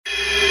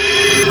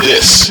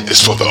This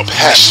is for the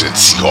passionate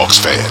Seahawks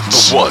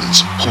fans. The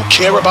ones who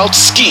care about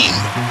scheme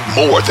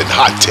more than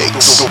hot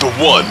takes. The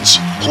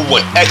ones who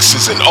want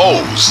X's and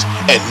O's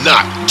and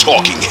not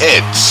talking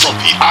heads. From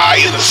the eye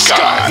in the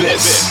sky,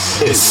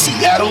 this is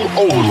Seattle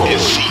Overload.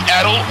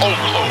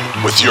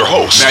 With your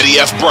hosts,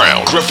 Matty F.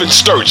 Brown, Griffin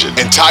Sturgeon,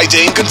 and Ty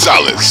Dane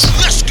Gonzalez.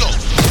 Let's go!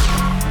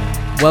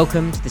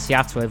 Welcome to the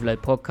Seattle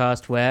Overload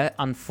podcast, where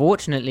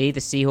unfortunately the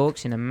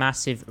Seahawks in a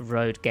massive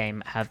road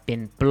game have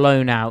been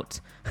blown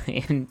out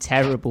in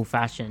terrible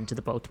fashion to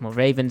the Baltimore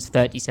Ravens,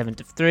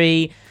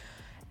 37-3.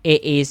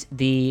 It is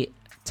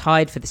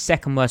tied for the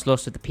second worst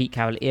loss of the Pete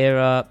Carroll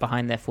era,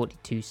 behind their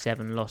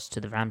 42-7 loss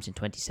to the Rams in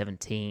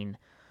 2017.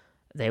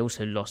 They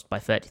also lost by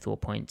 34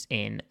 points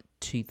in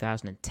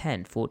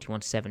 2010,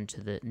 41-7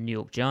 to the New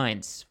York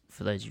Giants,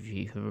 for those of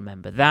you who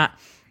remember that.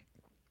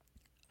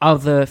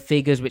 Other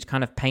figures which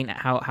kind of paint at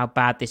how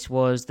bad this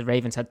was: the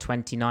Ravens had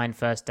 29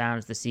 first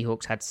downs, the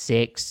Seahawks had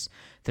 6.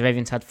 The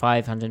Ravens had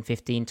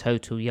 515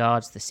 total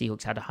yards, the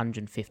Seahawks had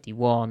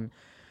 151.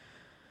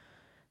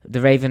 The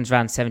Ravens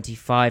ran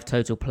 75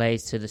 total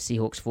plays to the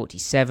Seahawks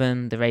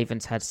 47. The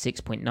Ravens had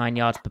 6.9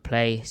 yards per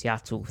play,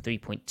 Seattle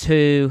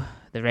 3.2.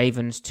 The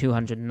Ravens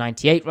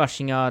 298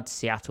 rushing yards,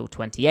 Seattle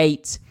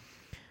 28.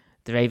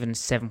 The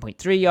Ravens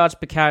 7.3 yards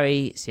per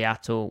carry,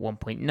 Seattle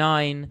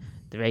 1.9.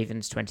 The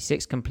Ravens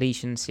 26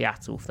 completions,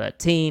 Seattle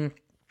 13.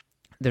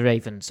 The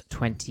Ravens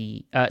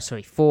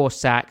 4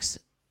 sacks,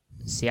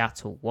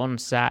 Seattle 1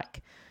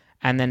 sack.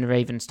 And then the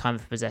Ravens time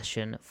of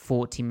possession,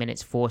 40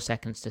 minutes 4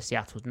 seconds to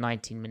Seattle's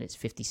 19 minutes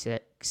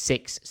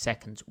 56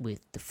 seconds with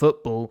the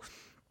football.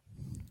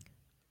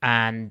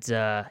 And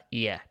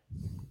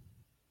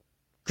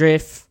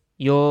Griff,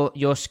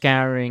 you're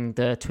scouring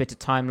the Twitter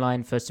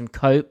timeline for some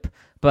cope,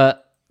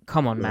 but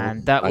come on,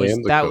 man, that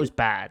was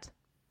bad.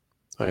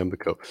 I am the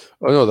coach.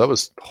 Oh no, that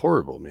was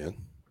horrible, man.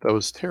 That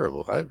was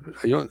terrible.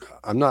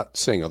 I'm not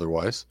saying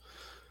otherwise.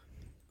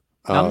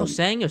 I'm not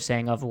saying you're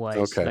saying otherwise.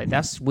 Okay, like,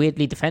 that's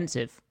weirdly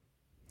defensive.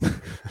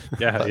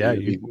 Yeah.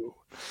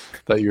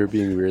 Thought you were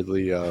being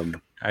weirdly.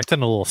 I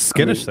tend a little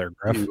skittish there,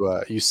 Griff.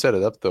 You set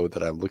it up though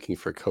that I'm looking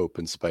for cope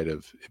in spite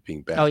of it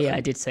being bad. Oh yeah,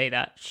 I did say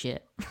that.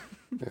 Shit.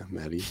 Yeah,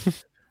 Maddie.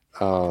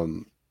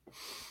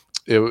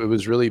 It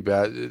was really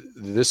bad.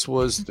 This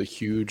was the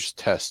huge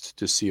test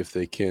to see if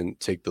they can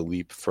take the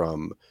leap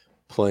from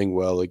playing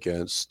well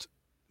against,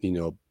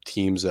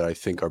 teams that I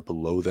think are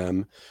below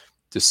them,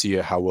 to see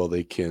how well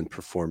they can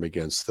perform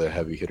against the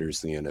heavy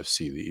hitters in the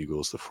NFC, the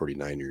Eagles, the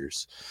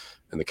 49ers,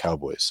 and the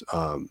Cowboys.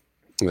 And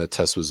that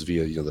test was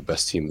via, the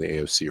best team in the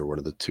AFC, or one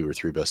of the 2 or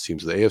 3 best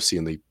teams of the AFC,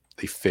 and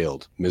they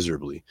failed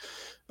miserably,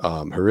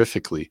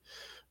 horrifically.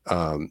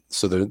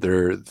 So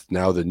they're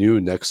now the new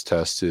next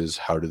test is,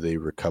 how do they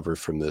recover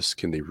from this?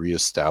 Can they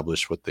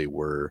reestablish what they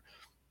were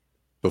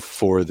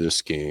before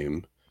this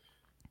game,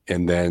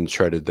 and then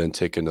try to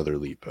take another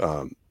leap?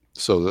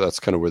 So that's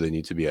kind of where they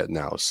need to be at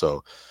now.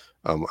 So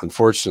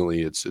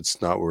unfortunately,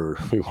 it's not where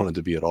we wanted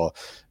to be at all.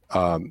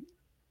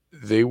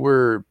 They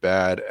were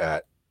bad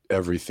at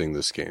everything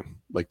this game.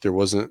 Like, there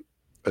wasn't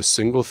a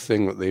single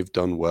thing that they've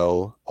done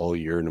well all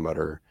year, no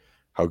matter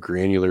how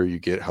granular you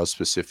get, how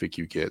specific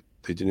you get.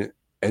 They didn't.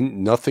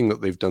 And nothing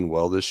that they've done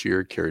well this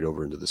year carried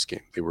over into this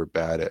game. They were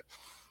bad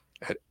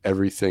at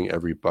everything,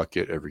 every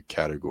bucket, every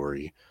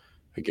category.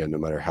 Again, no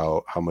matter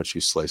how much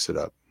you slice it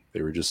up,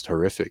 they were just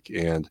horrific.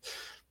 And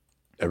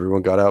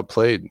everyone got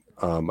outplayed.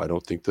 I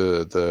don't think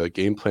the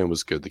game plan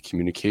was good. The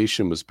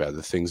communication was bad.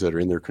 The things that are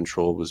in their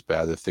control was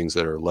bad. The things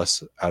that are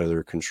less out of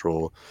their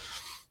control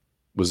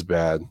was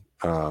bad.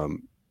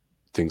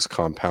 Things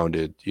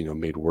compounded,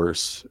 made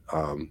worse.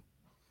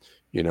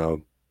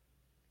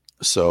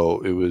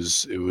 So it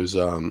was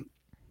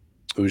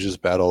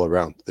just bad all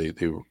around. They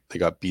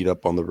got beat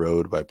up on the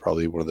road by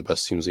probably one of the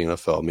best teams in the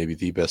NFL, maybe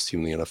the best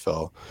team in the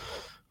NFL,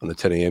 on the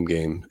 10 a.m.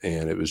 game,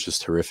 and it was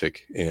just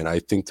horrific. And I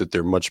think that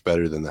they're much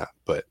better than that.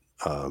 But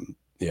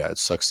it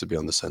sucks to be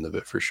on this end of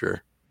it for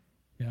sure.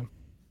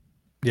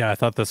 Yeah, I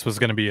thought this was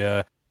going to be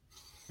a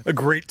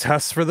great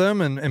test for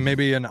them, and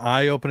maybe an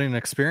eye-opening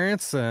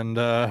experience. And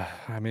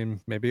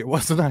maybe it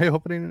was an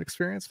eye-opening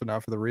experience, but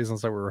not for the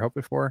reasons that we were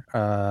hoping for.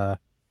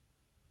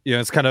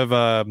 It's kind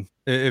of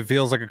it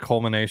feels like a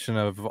culmination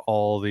of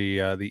all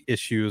the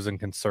issues and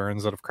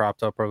concerns that have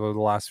cropped up over the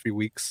last few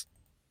weeks,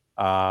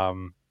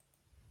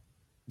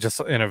 just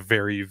in a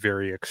very,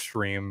 very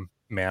extreme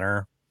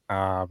manner.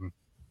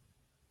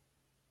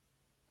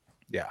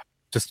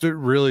 Just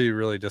really,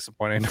 really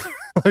disappointing.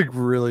 Like,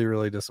 really,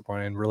 really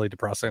disappointing, really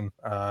depressing.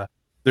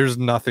 There's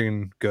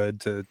nothing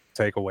good to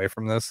take away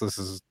from this. This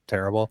is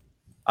terrible.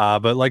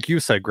 But like you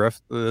said,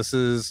 Griff, this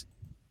is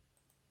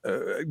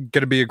going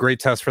to be a great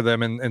test for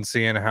them, and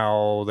seeing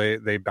how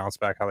they bounce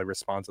back, how they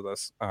respond to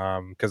this,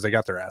 because they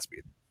got their ass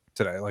beat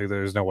today. Like,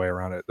 there's no way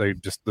around it.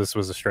 This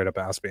was a straight up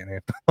ass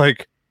beating,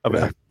 like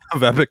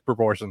of epic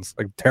proportions.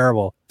 Like,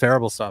 terrible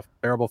stuff,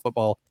 terrible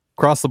football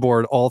across the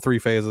board, all 3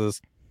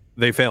 phases.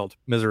 They failed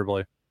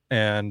miserably,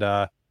 and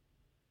the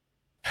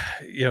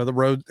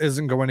road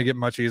isn't going to get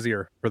much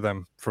easier for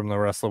them from the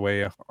rest of the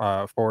way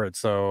forward.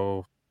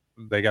 So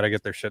they got to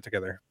get their shit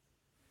together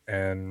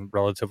and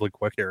relatively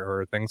quick here,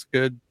 or things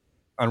could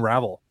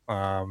unravel.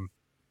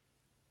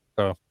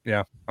 So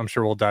yeah, I'm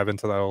sure we'll dive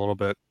into that a little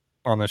bit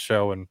on this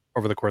show and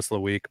over the course of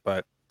the week.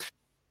 But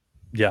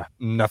yeah,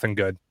 nothing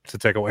good to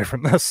take away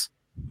from this.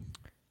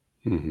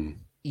 Mm-hmm.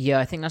 Yeah,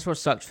 I think that's what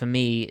sucked for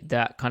me,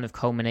 that kind of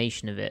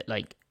culmination of it.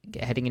 Like,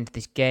 heading into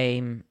this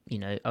game,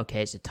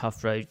 okay, it's a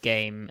tough road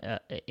game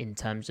in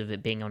terms of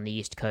it being on the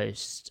East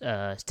Coast.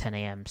 It's 10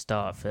 a.m.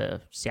 start for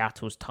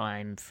Seattle's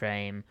time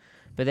frame.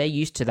 But they're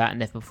used to that,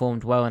 and they've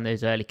performed well in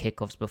those early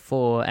kickoffs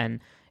before. And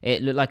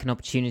it looked like an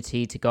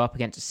opportunity to go up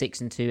against a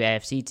 6-2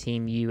 AFC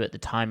team. You, at the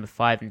time of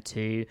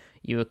 5-2,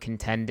 you were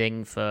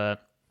contending for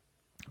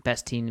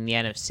best team in the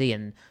NFC,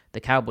 and the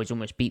Cowboys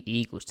almost beat the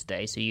Eagles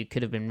today, so you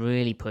could have been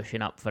really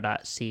pushing up for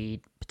that seed,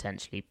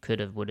 potentially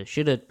could have, would have,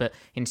 should have, but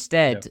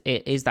instead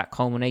It is that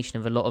culmination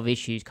of a lot of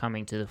issues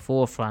coming to the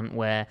forefront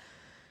where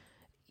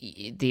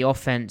the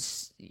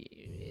offense,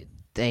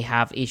 they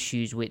have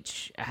issues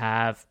which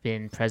have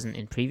been present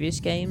in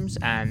previous games,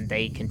 and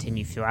they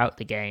continue throughout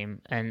the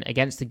game. And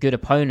against a good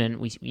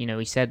opponent,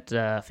 we said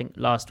I think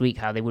last week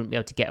how they wouldn't be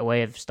able to get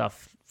away with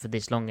stuff for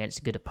this long against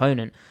a good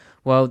opponent.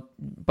 Well,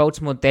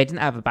 Baltimore, they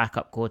didn't have a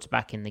backup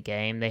quarterback in the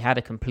game. They had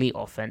a complete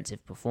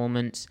offensive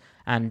performance,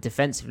 and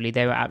defensively,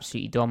 they were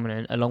absolutely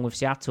dominant, along with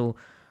Seattle.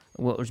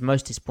 What was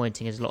most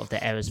disappointing is a lot of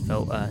their errors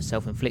felt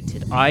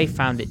self-inflicted. I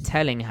found it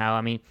telling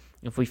how,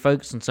 if we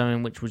focus on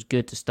something which was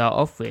good to start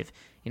off with,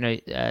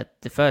 the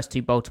first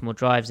two Baltimore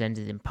drives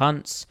ended in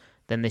punts,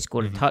 then they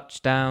scored a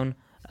touchdown,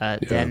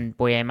 then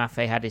Boye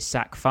Mafe had his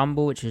sack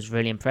fumble, which was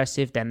really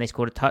impressive, then they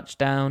scored a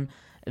touchdown.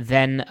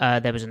 Then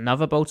there was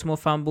another Baltimore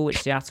fumble,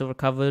 which Seattle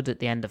recovered at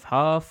the end of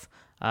half.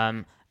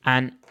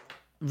 And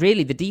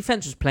really, the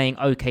defense was playing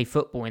okay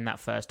football in that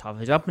first half. It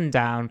was up and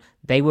down.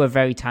 They were a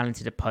very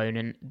talented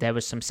opponent. There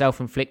was some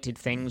self-inflicted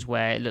things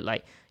where it looked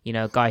like,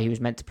 a guy who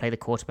was meant to play the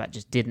quarterback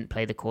just didn't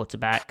play the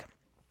quarterback.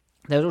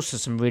 There was also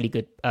some really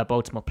good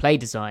Baltimore play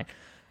design.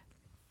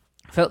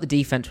 I felt the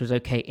defense was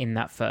okay in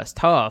that first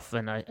half,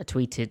 and I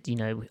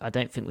tweeted, I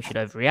don't think we should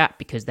overreact,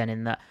 because then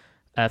in that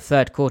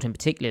third quarter in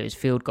particular, it was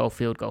field goal.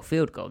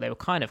 They were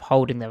kind of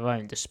holding their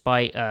own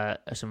despite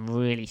some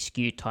really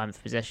skewed time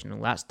of possession and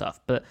all that stuff.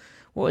 But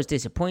what was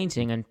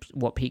disappointing, and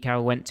what Pete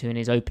Carroll went to in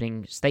his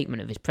opening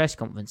statement of his press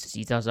conference, as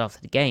he does after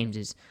the games,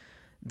 is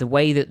the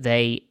way that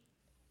they,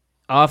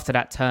 after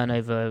that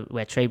turnover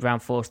where Trey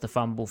Brown forced the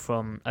fumble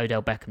from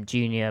Odell Beckham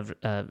Jr.,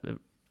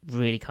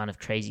 really kind of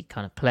crazy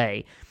kind of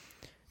play,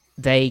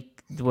 it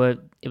was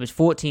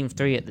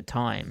 14-3 at the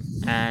time,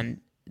 and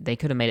they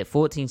could have made it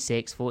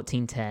 14-6,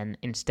 14-10.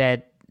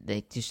 Instead,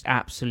 they just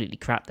absolutely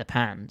crapped their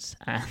pants.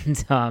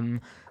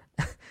 And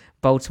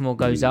Baltimore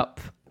goes up.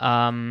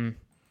 Did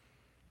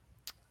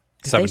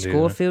they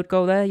score a field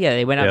goal there? Yeah,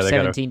 they went up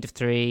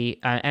 17-3.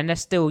 And they're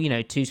still,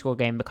 two-score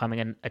game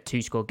becoming a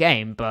two-score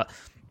game. But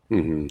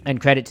and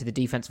credit to the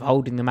defense for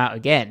holding them out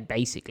again,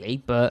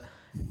 basically. But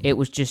it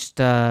was just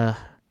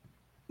yikes.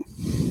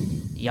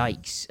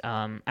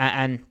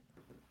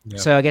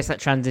 So I guess that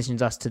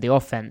transitions us to the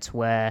offense,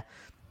 where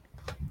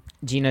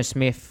Geno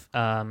Smith,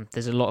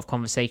 there's a lot of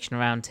conversation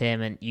around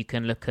him, and you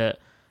can look at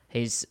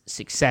his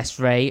success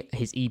rate,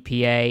 his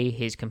EPA,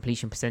 his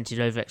completion percentage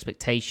over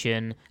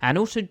expectation, and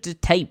also the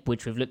tape,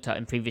 which we've looked at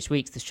in previous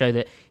weeks, to show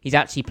that he's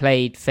actually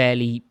played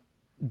fairly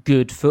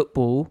good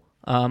football.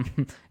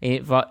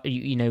 Whether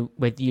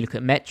you look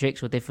at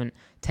metrics or different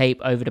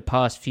tape over the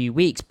past few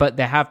weeks, but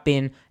there have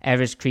been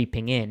errors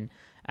creeping in,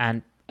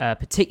 and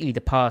particularly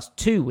the past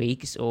 2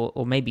 weeks,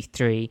 or maybe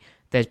 3,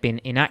 there's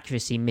been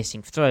inaccuracy,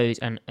 missing throws,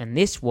 and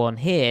this one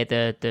here,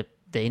 the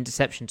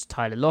interception to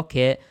Tyler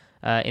Lockett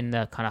in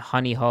the kind of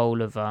honey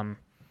hole of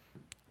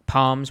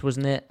palms,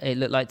 wasn't it? It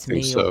looked like to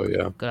me. So,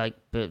 yeah.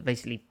 But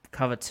basically,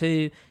 cover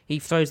 2, he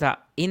throws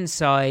that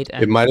inside.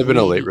 And it might have been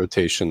a late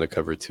rotation, the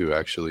cover 2,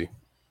 actually.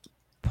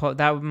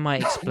 That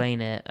might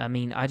explain it.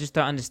 I just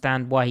don't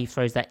understand why he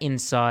throws that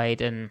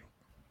inside and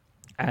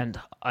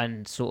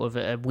sort of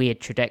a weird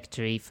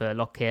trajectory for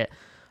Lockett.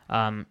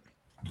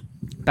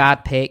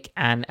 Bad pick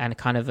and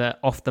kind of a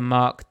off the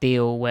mark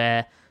deal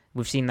where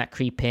we've seen that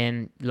creep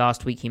in.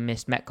 Last week he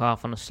missed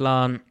Metcalf on a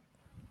slant.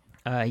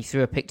 He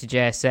threw a pick to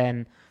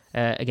JSN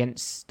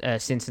against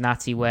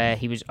Cincinnati where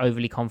he was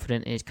overly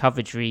confident in his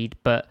coverage read,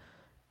 but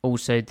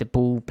also the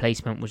ball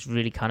placement was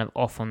really kind of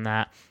off on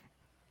that.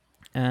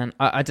 And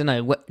I don't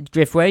know,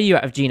 Griff, where are you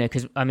at of Geno?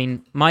 Because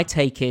my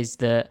take is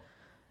that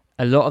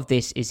a lot of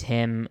this is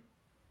him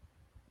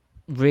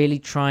really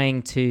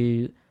trying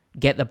to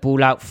get the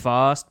ball out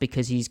fast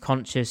because he's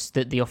conscious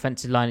that the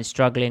offensive line is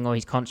struggling, or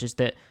he's conscious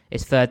that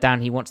it's third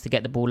down, he wants to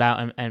get the ball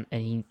out, and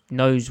he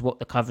knows what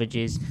the coverage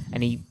is,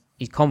 and he's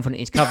confident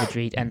in his coverage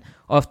read. And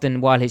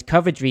often while his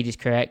coverage read is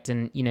correct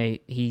and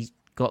he's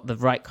got the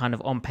right kind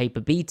of on paper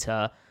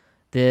beta,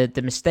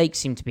 the mistakes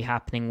seem to be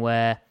happening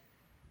where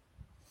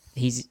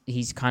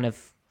he's kind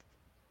of,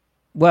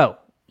 well,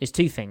 there's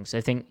two things.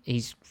 I think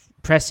he's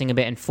pressing a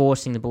bit and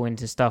forcing the ball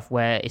into stuff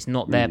where it's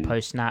not there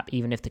post-snap,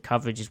 even if the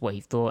coverage is what he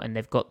thought and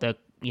they've got the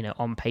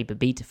on-paper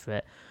beta for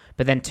it.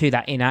 But then, two,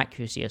 that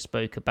inaccuracy I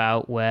spoke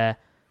about where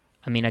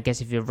I mean, I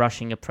guess if you're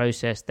rushing a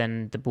process,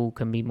 then the ball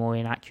can be more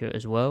inaccurate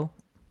as well.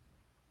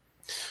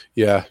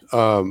 Yeah.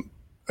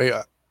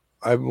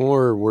 I'm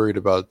more worried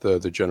about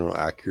the general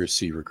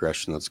accuracy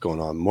regression that's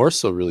going on. More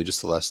so, really,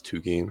 just the last 2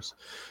 games.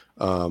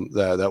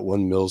 That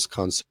one Mills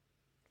concept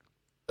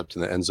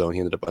in the end zone, he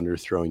ended up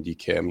underthrowing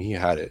DK. I mean, he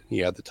had it. He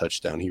had the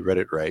touchdown. He read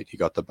it right. He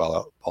got the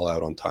ball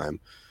out on time,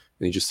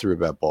 and he just threw a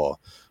bad ball.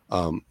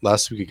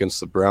 Last week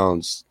against the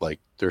Browns, like,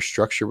 their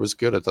structure was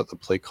good. I thought the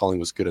play calling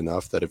was good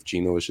enough that if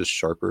Geno was just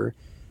sharper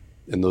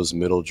in those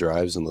middle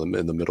drives in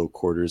the middle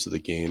quarters of the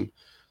game,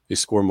 they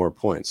score more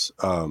points.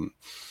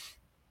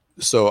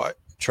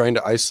 Trying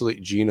to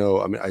isolate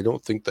Geno, I mean, I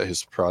don't think that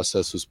his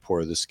process was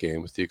poor this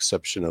game, with the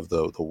exception of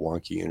the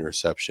wonky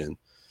interception.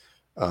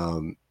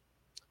 I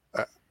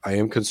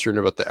am concerned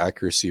about the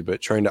accuracy,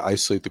 but trying to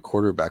isolate the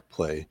quarterback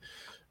play,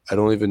 I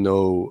don't even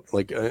know,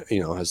 like,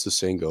 as the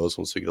saying goes,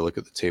 once we get a look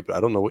at the tape, but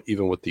I don't know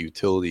even what the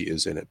utility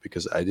is in it,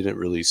 because I didn't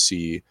really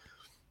see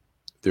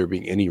there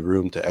being any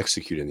room to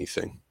execute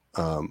anything.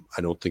 I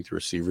don't think the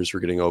receivers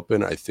were getting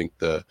open. I think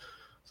the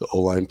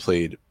O-line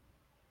played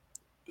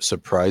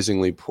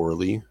surprisingly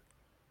poorly.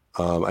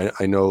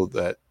 I know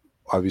that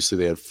obviously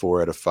they had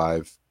 4 out of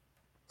 5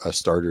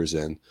 starters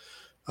in,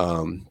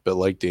 but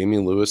like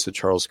Damian Lewis and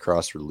Charles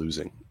Cross were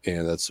losing,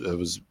 and it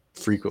was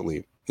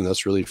frequently, and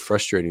that's really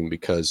frustrating,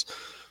 because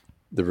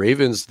the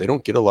Ravens, they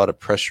don't get a lot of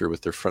pressure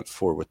with their front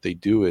 4. What they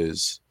do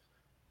is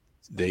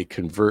they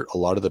convert a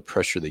lot of the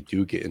pressure they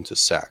do get into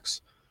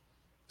sacks.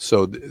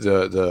 So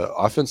the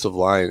offensive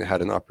line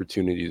had an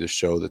opportunity to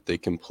show that they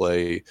can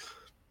play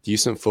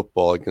decent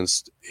football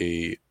against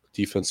a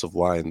defensive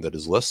line that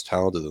is less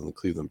talented than the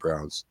Cleveland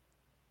Browns,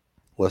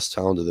 less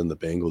talented than the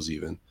Bengals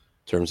even, in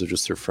terms of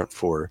just their front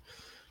 4,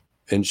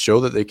 and show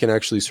that they can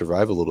actually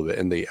survive a little bit,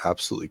 and they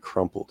absolutely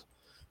crumpled.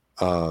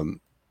 And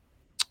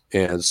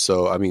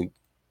so, I mean,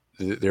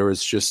 there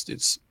was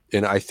just,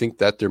 and I think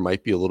that there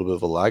might be a little bit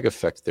of a lag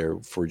effect there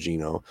for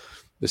Geno.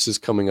 This is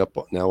coming up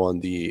now on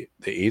the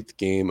 8th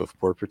game of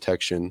poor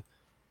protection,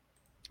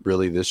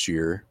 really, this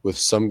year, with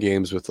some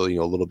games with, a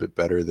little bit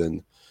better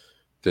than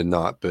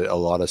not, but a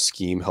lot of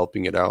scheme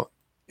helping it out.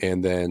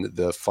 And then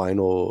the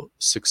final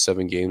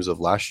 6-7 games of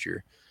last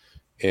year.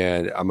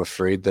 And I'm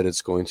afraid that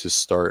it's going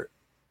to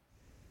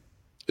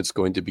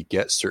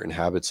beget certain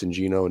habits in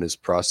Geno and his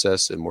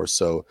process, and more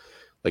so,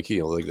 like,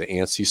 like the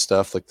antsy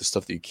stuff, like the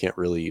stuff that you can't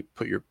really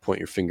point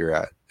your finger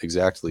at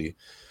exactly.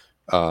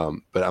 But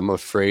I'm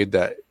afraid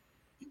that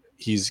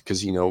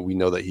because we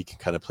know that he can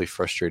kind of play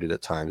frustrated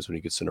at times when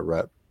he gets in a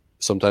rep.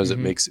 Sometimes it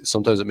makes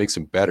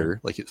him better,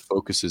 like it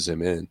focuses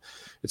him in.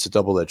 It's a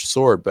double-edged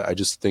sword, but I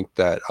just think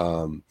that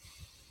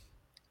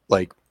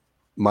like,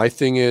 my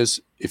thing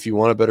is, if you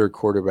want a better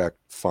quarterback,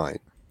 fine,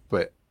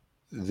 but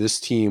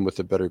this team with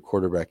a better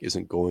quarterback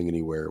isn't going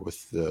anywhere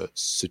with the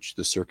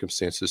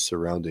circumstances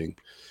surrounding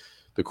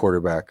the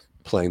quarterback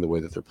playing the way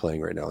that they're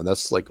playing right now. And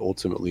that's, like,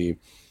 ultimately,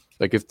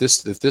 like, if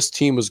this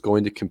team was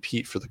going to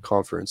compete for the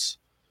conference,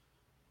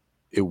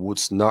 it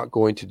was not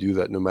going to do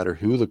that no matter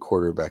who the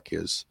quarterback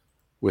is,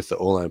 with the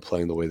O-line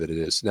playing the way that it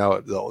is. Now,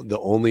 the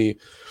only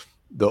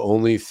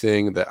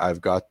thing that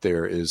I've got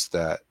there is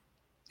that,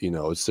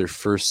 it's their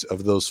first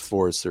of those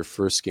 4, it's their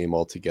first game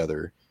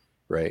altogether,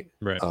 right?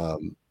 Right.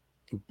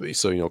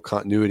 So,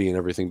 continuity and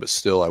everything, but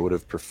still, I would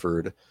have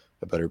preferred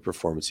a better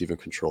performance, even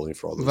controlling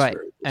for all those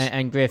variables.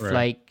 And Griff, Right.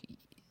 like,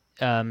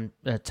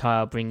 Ty,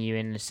 I'll bring you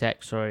in a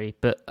sec, sorry,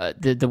 but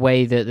the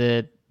way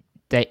that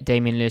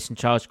Damian Lewis and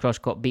Charles Cross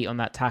got beat on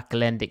that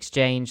tackle end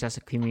exchange, that's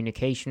a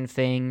communication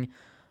thing.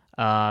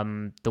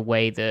 The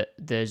way that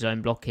the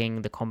zone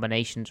blocking, the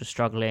combinations were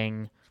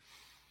struggling,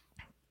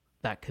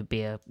 that could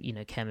be a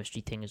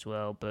chemistry thing as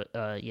well. But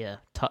yeah,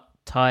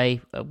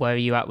 Ty, where are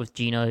you at with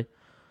Geno?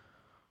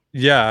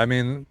 Yeah, I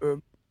mean,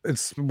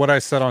 it's what I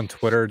said on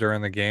Twitter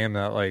during the game,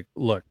 that, like,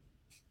 look,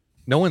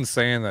 no one's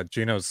saying that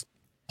Geno's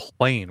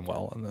playing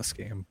well in this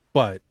game,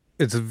 but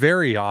it's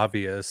very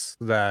obvious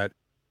that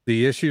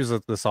the issues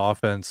that this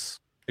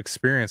offense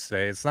experienced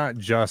today, it's not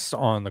just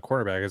on the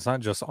quarterback, it's not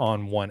just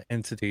on one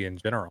entity in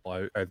general.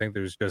 I think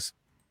there's just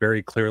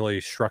very clearly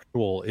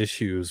structural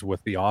issues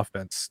with the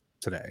offense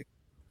today.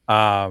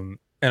 And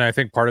I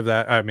think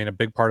a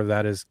big part of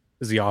that is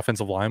the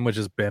offensive line, which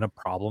has been a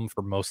problem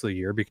for most of the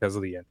year because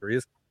of the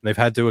injuries. They've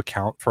had to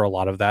account for a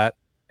lot of that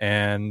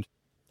and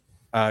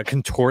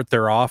contort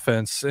their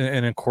offense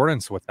in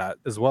accordance with that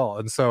as well.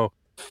 And so,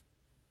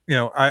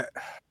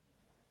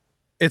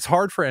 it's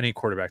hard for any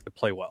quarterback to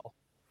play well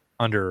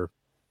under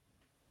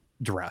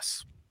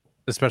duress,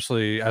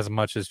 especially as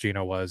much as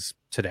Geno was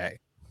today.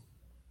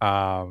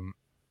 I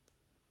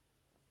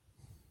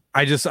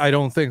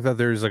don't think that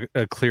there's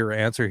a clear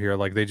answer here.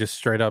 Like, they just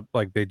straight up,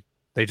 like, they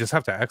just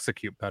have to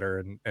execute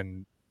better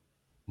in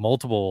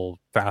multiple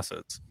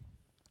facets.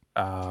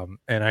 And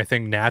I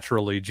think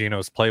naturally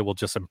Geno's play will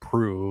just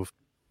improve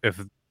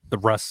if the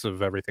rest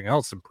of everything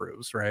else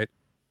improves, right?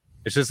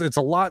 It's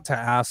a lot to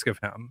ask of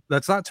him.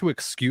 That's not to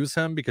excuse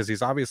him, because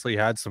he's obviously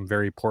had some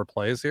very poor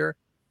plays here.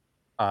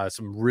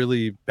 Some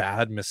really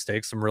bad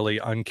mistakes, some really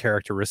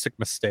uncharacteristic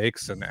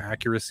mistakes and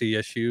accuracy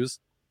issues.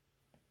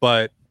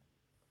 but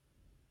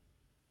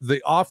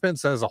the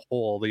offense as a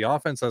whole, the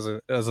offense as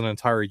an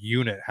entire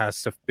unit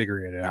has to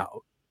figure it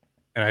out.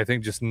 And I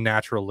think just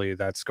naturally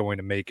that's going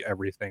to make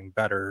everything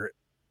better.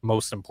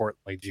 Most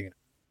importantly, Gino,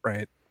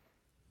 right?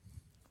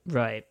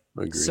 Right.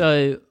 Agreed.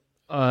 So,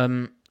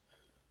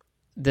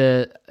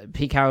 the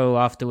Pete Carroll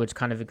afterwards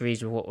kind of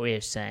agrees with what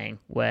we're saying,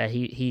 where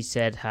he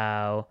said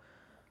how,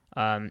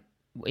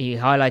 he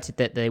highlighted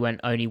that they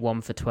went only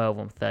 1 for 12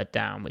 on third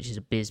down, which is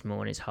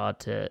abysmal and it's hard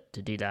to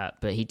do that.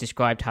 But he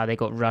described how they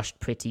got rushed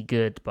pretty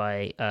good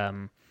by,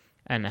 and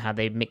how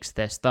they mixed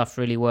their stuff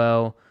really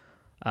well,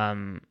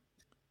 and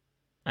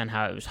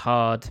how it was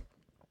hard.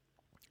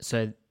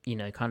 So,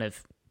 kind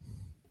of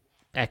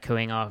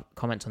echoing our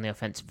comments on the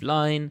offensive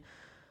line.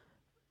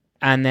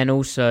 And then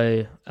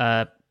also,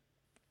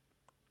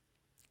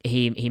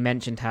 he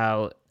mentioned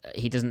how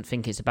he doesn't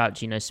think it's about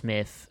Geno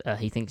Smith.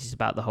 He thinks it's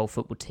about the whole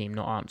football team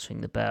not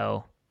answering the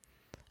bell.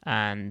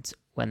 And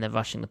when they're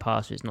rushing the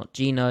passer, it's not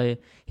Geno.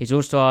 He's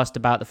also asked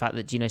about the fact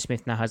that Geno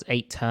Smith now has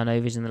 8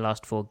 turnovers in the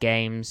last 4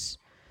 games.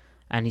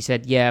 And he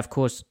said, yeah, of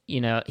course,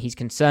 he's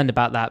concerned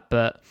about that,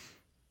 but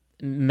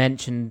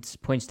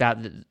pointed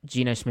out that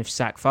Geno Smith's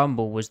sack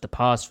fumble was the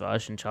pass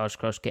rush and Charles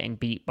Cross getting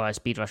beat by a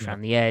speed rush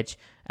around the edge.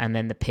 And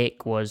then the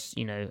pick was,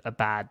 a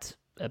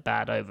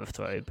bad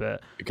overthrow,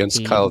 but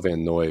against Kyle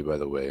Van Noy, by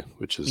the way,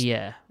 which is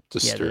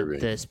disturbing.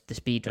 The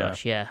speed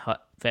rush,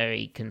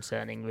 very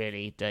concerning.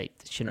 Really, they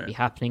shouldn't be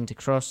happening to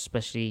Cross,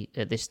 especially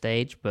at this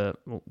stage. But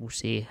we'll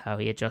see how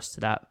he adjusts to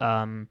that.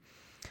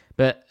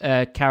 But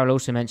Carroll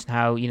also mentioned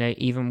how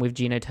even with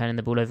Geno turning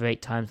the ball over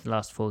 8 times in the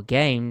last 4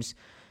 games,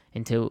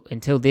 until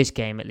this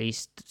game at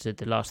least, to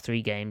the last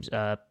 3 games,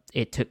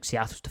 it took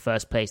Seattle to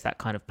first place. That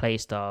kind of play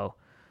style,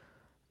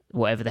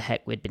 whatever the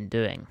heck we'd been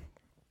doing.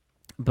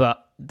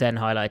 But then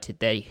highlighted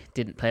they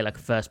didn't play like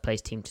a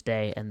first-place team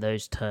today, and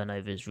those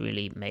turnovers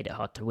really made it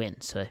hard to win.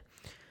 So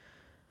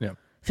yeah,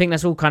 I think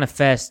that's all kind of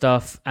fair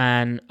stuff.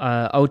 And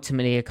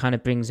ultimately, it kind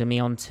of brings me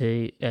on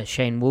to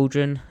Shane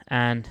Waldron.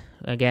 And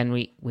again,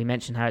 we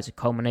mentioned how it's a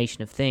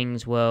culmination of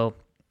things. Well,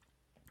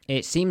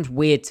 it seems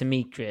weird to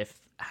me, Griff,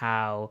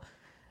 how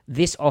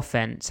this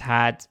offense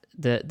had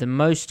the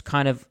most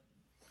kind of...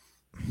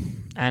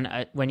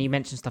 And when you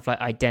mention stuff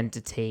like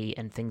identity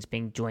and things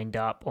being joined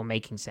up or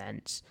making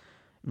sense...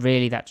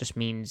 Really, that just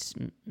means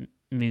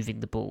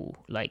moving the ball.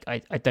 Like, I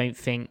don't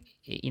think,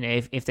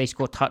 if they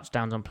score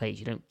touchdowns on plays,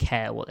 you don't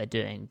care what they're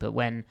doing. But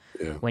when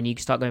you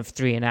start going for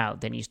 3 and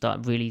out, then you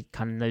start really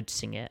kind of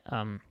noticing it.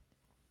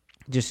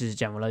 Just as a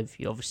general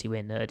overview, obviously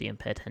we're nerdy and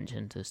pay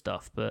attention to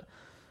stuff, but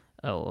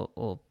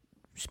or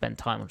spend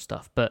time on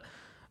stuff. But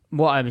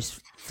what I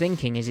was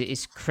thinking is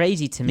it's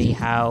crazy to me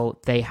how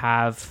they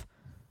have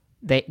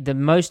the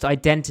most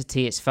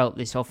identity it's felt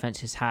this offense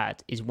has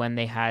had is when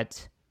they had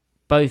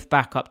both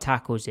backup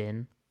tackles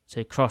in,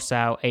 so Cross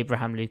out,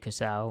 Abraham Lucas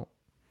out,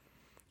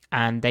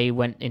 and they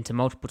went into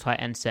multiple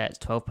tight end sets,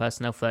 12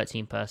 personnel,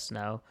 13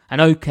 personnel. And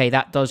okay,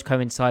 that does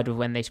coincide with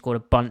when they scored a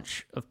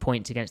bunch of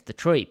points against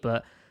Detroit,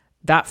 but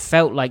that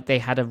felt like they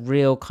had a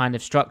real kind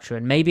of structure.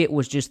 And maybe it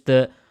was just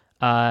that,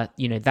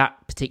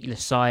 that particular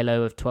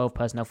silo of 12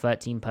 personnel,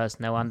 13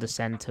 personnel under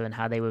center and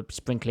how they were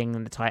sprinkling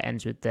in the tight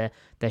ends with their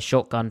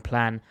shotgun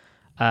plan.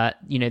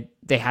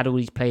 They had all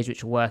these plays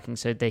which were working,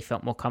 so they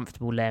felt more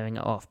comfortable layering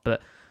it off.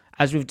 But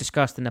as we've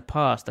discussed in the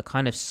past, the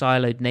kind of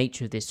siloed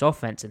nature of this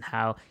offense and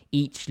how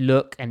each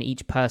look and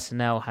each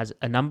personnel has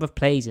a number of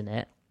plays in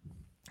it.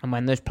 And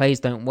when those plays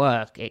don't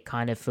work, it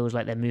kind of feels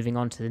like they're moving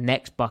on to the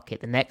next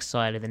bucket, the next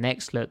silo, the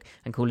next look,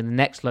 and calling the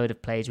next load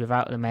of plays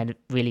without them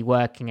really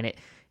working, and it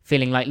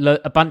feeling like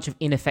a bunch of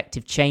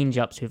ineffective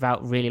change-ups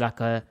without really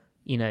like a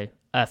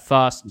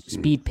fast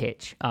speed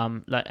pitch,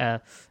 like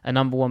a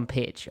number one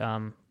pitch.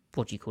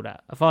 What do you call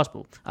that? A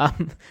fastball.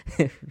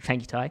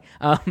 Thank you, Ty.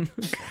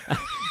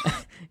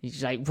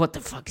 He's like, what the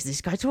fuck is this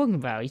guy talking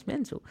about? He's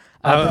mental.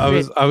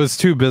 I was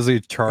too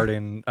busy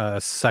charting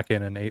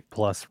 2nd and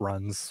 8+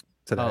 runs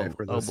today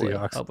for the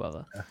Seahawks. Oh,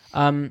 brother.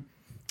 Yeah.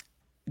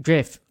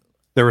 Griff.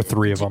 There were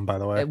 3 of them, by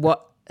the way.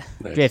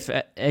 Nice. Griff,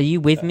 are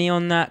you with me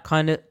on that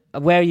kind of?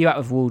 Where are you at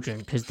with Waldron?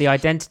 Because the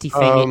identity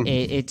thing,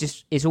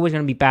 it's always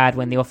going to be bad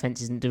when the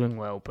offense isn't doing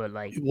well. But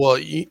like, well,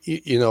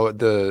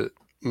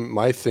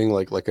 my thing,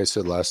 like I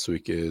said last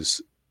week,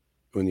 is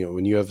when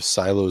you have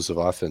silos of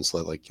offense,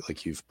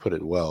 like you've put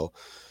it well.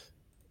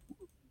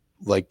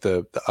 Like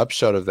the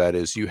upshot of that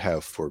is you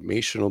have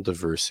formational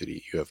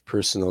diversity, you have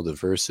personnel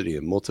diversity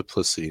and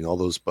multiplicity, and all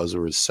those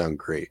buzzwords sound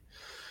great.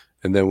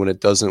 And then when it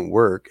doesn't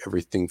work,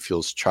 everything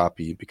feels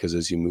choppy because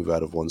as you move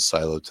out of one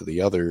silo to the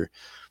other,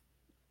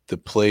 the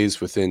plays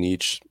within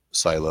each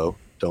silo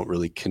don't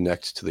really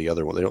connect to the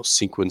other one. They don't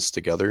sequence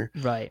together.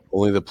 Right.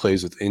 Only the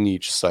plays within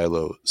each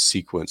silo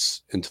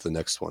sequence into the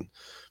next one.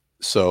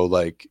 So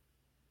like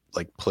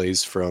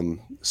plays from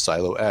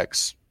silo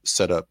X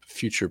set up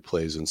future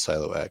plays in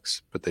silo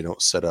X, but they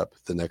don't set up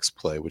the next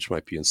play, which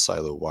might be in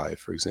silo Y,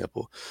 for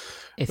example.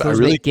 It feels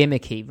really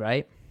gimmicky,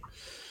 right?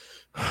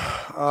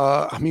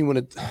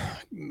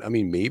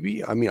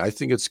 Maybe. I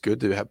think it's good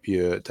to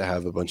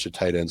have a bunch of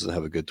tight ends and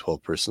have a good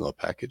 12 personnel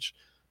package.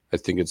 I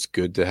think it's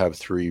good to have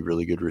 3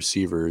 really good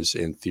receivers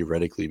and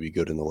theoretically be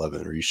good in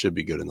 11, or you should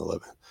be good in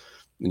 11.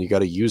 And you got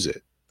to use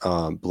it.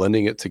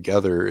 Blending it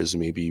together is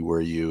maybe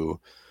where you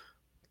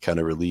kind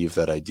of relieve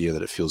that idea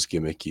that it feels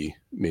gimmicky.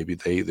 Maybe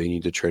they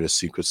need to try to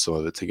sequence some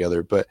of it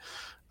together. But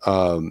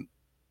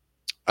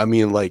I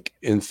mean, like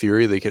in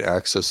theory, they could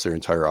access their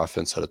entire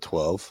offense out of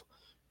 12.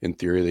 In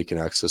theory, they can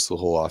access the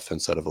whole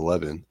offense out of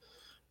 11.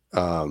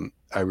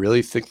 I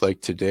really think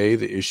like today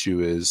the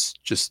issue is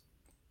just,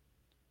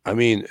 I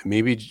mean,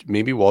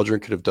 maybe Waldron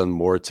could have done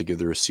more to give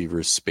the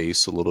receivers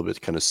space a little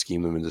bit, kind of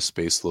scheme them into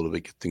space a little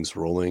bit, get things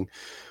rolling.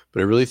 But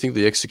I really think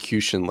the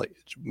execution like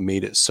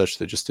made it such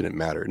that it just didn't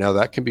matter. Now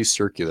that can be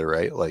circular,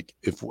 right? Like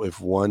if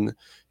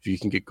you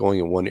can get going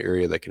in one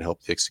area that can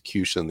help the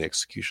execution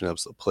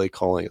helps the play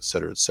calling, et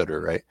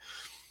cetera, right?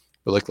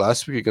 But like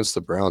last week against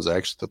the Browns, I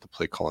actually thought the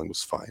play calling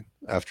was fine.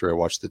 After I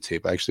watched the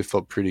tape, I actually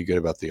felt pretty good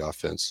about the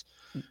offense.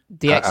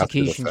 The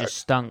execution just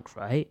stunk,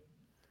 right?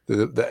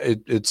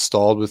 It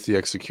stalled with the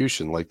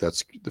execution. Like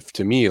that's,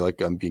 to me,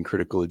 like I'm being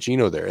critical of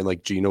Geno there, and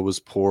like Geno was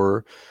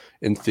poor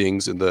in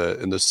things in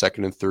the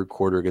second and third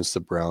quarter against the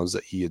Browns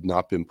that he had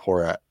not been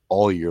poor at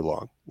all year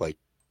long, like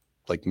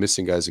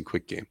missing guys in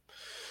quick game.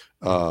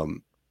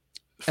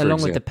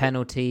 Along with the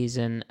penalties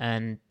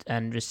and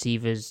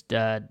receivers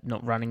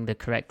not running the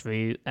correct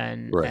route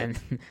and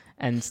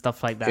and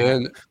stuff like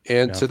that.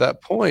 And to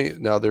that point,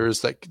 now there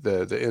is like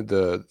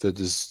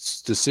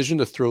the decision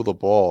to throw the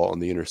ball on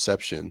the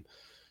interception.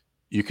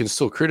 You can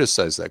still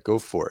criticize that, go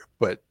for it,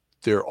 but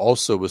there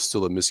also was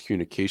still a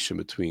miscommunication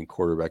between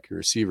quarterback and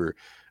receiver.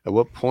 At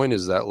what point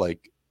is that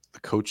like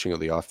the coaching of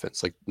the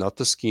offense, like not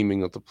the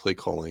scheming, not the play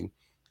calling,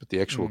 but the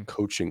actual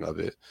coaching of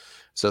it?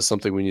 Is that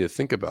something we need to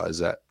think about? Is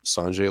that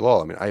Sanjay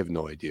Law? I mean, I have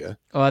no idea.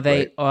 Or are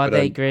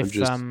they, Griff?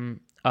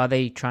 Are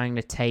they trying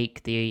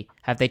to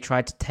have they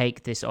tried to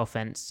take this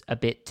offense a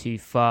bit too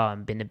far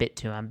and been a bit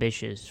too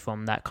ambitious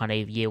from that kind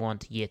of year 1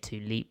 to year 2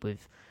 leap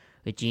with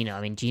Geno? I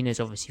mean, Geno's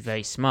obviously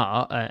very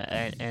smart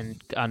and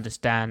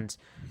understands.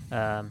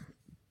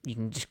 You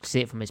can just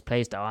see it from his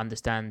play style.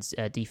 Understands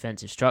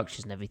defensive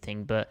structures and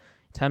everything. But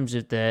in terms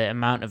of the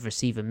amount of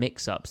receiver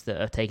mix-ups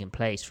that are taking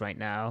place right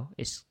now,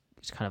 it's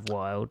kind of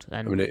wild.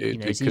 And I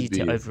mean, it's easy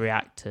to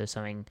overreact to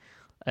something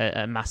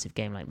a massive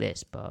game like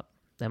this. But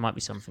there might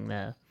be something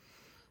there.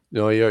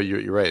 No, yeah,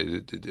 you're right.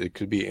 It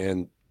could be,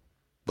 and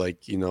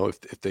like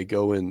if they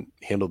go and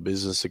handle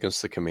business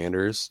against the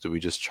Commanders, do we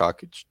just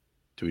chalk it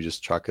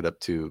up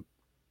to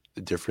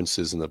the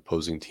differences in the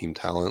opposing team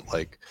talent?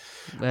 Like,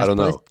 I don't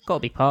know. It's got to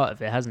be part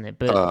of it, hasn't it?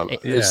 But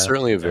it's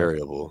certainly a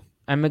variable.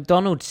 And Mike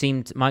McDonald,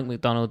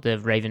 the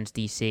Ravens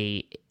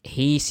DC,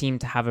 he seemed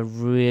to have a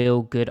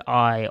real good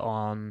eye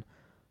on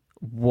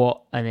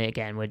what, and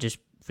again, we're just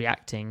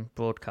reacting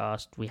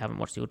broadcast. We haven't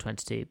watched the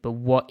All-22, but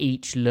what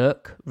each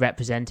look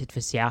represented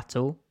for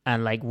Seattle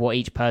and like what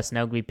each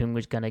personnel grouping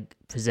was going to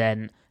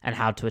present and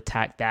how to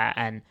attack that,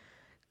 and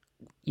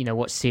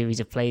what series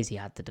of plays he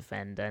had to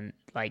defend. And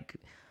like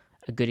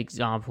a good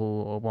example,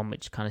 or one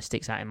which kind of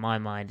sticks out in my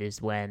mind,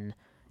 is when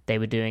they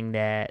were doing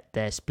their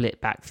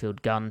split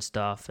backfield gun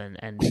stuff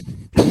and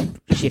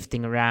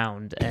shifting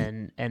around,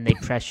 and they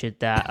pressured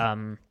that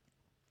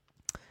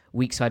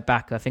weak side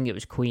backer, I think it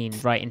was Queen,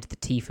 right into the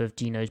teeth of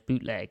Geno's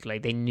bootleg.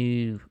 Like they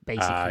knew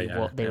basically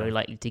what they were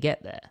likely to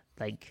get there.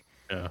 Like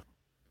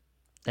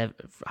they're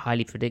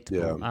highly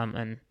predictable. Yeah.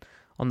 And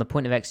on the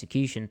point of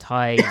execution,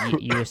 Ty,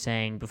 you were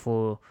saying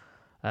before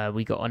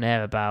we got on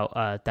air about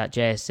that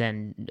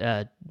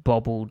JSN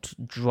bobbled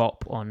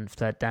drop on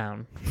third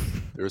down.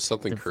 There was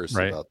something cursed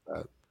about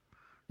that.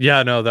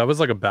 Yeah, no, that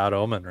was like a bad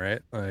omen,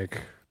 right?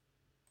 Like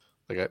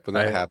when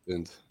that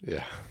happened,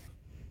 yeah.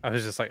 I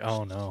was just like,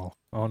 oh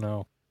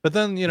no. But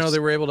then, they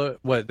were able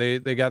to,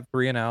 they got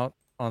 3 and out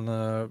on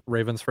the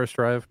Ravens' first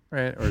drive,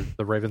 right? Or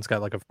the Ravens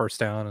got like a first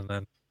down, and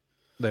then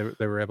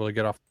they were able to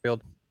get off the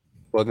field.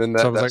 Well, then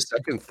that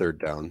second third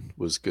down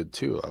was good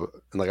too.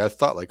 And I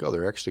thought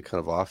they're actually kind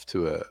of off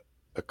to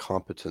a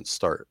competent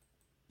start.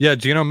 Yeah,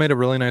 Geno made a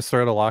really nice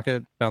throw to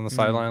Lockett down the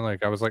sideline.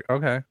 Like I was like,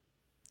 okay.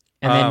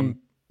 And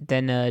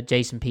then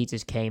Jason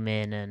Peters came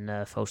in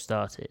and false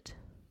started.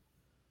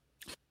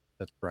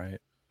 That's right.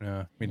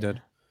 Yeah, we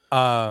did.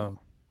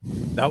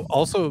 That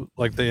also,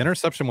 like, the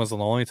interception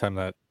wasn't the only time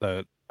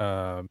that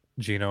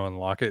Geno and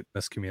Lockett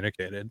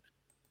miscommunicated.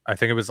 I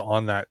think it was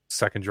on that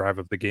second drive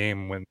of the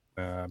game when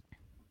I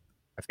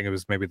think it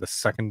was maybe the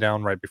second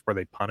down right before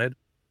they punted,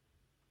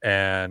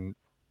 and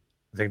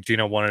I think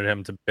Geno wanted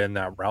him to bend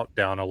that route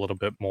down a little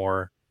bit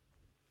more,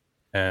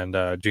 and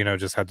Geno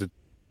just had to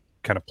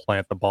kind of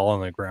plant the ball on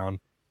the ground,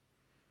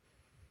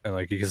 and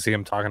like you can see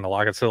him talking to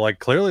Lockett. So like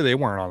clearly they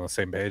weren't on the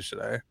same page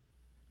today.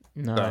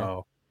 No.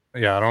 So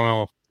yeah, I don't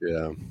know.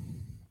 Yeah.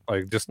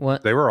 Like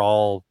they were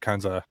all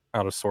kinds of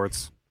out of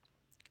sorts.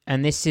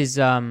 And this is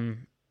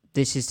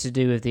to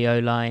do with the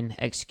O-line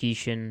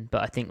execution,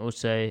 but I think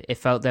also it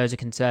felt there was a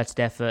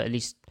concerted effort, at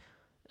least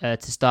to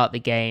start the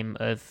game,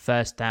 of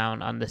first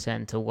down, under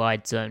center,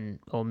 wide zone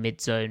or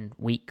mid-zone,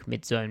 weak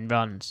mid-zone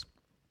runs.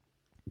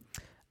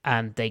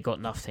 And they got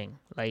nothing.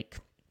 Like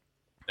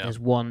There's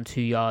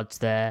 1-2 yards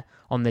there.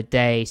 On the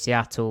day,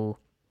 Seattle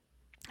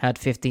had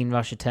 15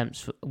 rush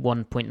attempts for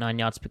 1.9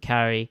 yards per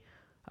carry.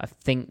 I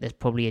think there's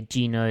probably a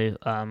Geno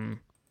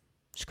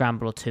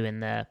scramble or two in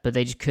there, but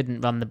they just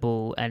couldn't run the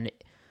ball. And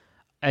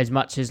as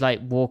much as like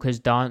Walker's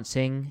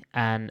dancing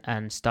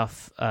and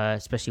stuff,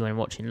 especially when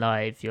watching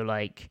live, you're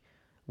like,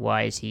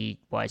 why is he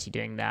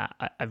doing that?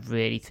 I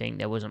really think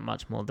there wasn't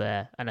much more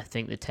there, and I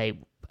think the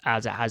tape,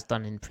 as it has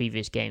done in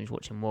previous games,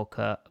 watching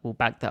Walker will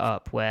back that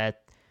up, where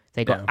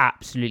they got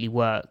absolutely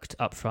worked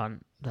up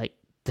front. Like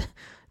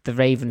the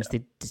Ravens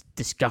did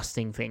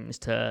disgusting things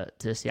to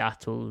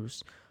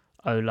Seattle's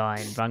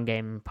O-line, run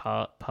game,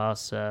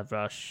 pass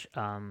rush,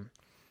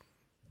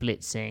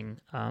 blitzing,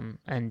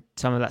 and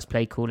some of that's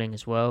play calling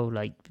as well.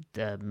 Like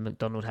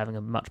McDonald having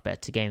a much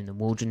better game than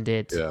Waldron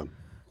did. Yeah,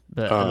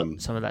 but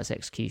some of that's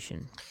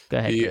execution. Go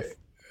ahead, Cliff.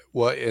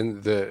 Well,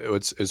 and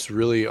it's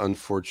really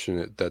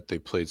unfortunate that they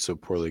played so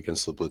poorly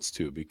against the blitz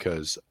too,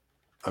 because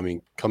I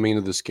mean, coming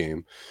into this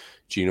game,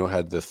 Geno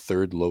had the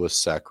third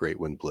lowest sack rate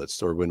when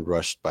blitzed or when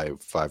rushed by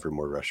 5 or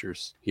more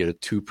rushers. He had a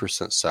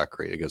 2% sack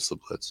rate against the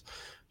blitz.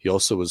 He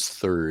also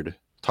was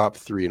top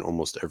 3 in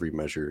almost every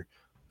measure.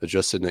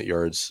 Adjusted net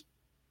yards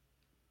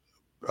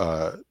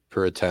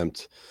per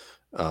attempt,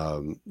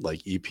 like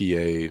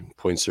EPA,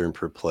 points earned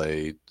per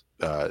play,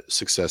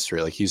 success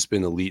rate. Like, he's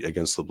been elite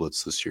against the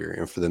blitz this year.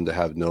 And for them to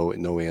have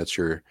no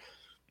answer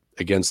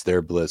against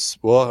their blitz,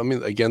 well, I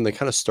mean, again, they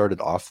kind of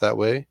started off that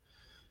way,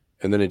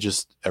 and then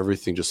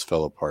everything just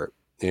fell apart.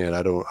 And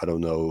I don't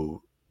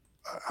know.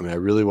 I mean, I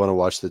really want to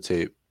watch the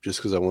tape just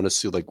because I want to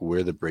see like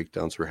where the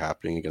breakdowns were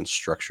happening against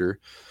structure.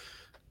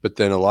 But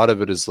then a lot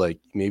of it is like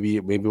maybe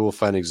we'll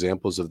find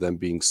examples of them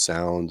being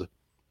sound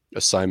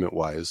assignment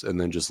wise and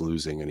then just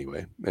losing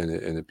anyway, and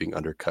it being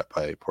undercut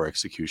by poor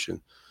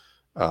execution.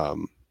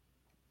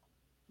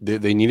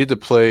 They needed to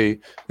play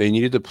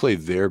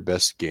their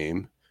best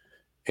game,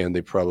 and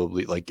they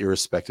probably, like,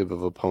 irrespective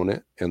of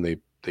opponent, and they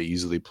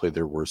easily played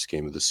their worst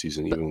game of the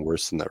season, even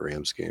worse than that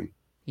Rams game.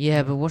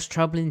 Yeah, but what's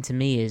troubling to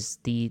me is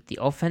the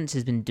offense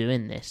has been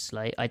doing this.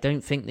 Like, I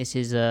don't think this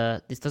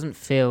doesn't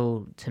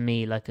feel to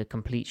me like a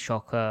complete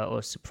shocker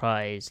or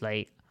surprise.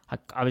 Like,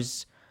 I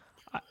was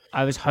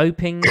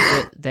hoping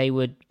that they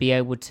would be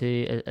able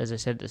to, as I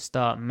said at the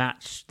start,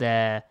 match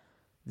the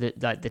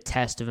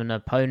test of an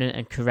opponent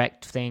and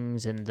correct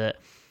things, and that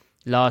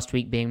last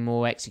week being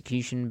more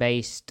execution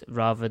based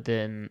rather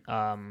than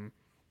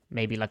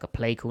maybe like a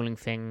play calling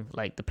thing,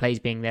 like the plays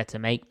being there to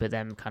make, but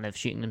them kind of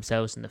shooting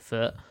themselves in the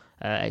foot.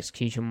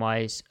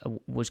 Execution-wise,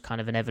 was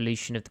kind of an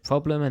evolution of the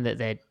problem, and that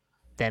they'd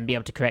then be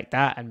able to correct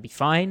that and be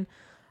fine.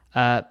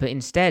 But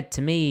instead,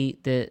 to me,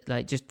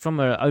 just from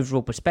an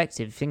overall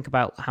perspective, think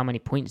about how many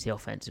points the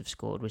offense have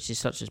scored, which is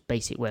such a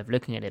basic way of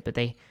looking at it. But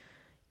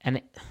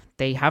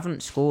they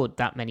haven't scored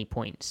that many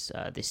points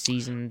this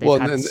season. They've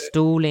had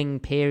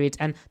stalling periods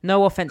and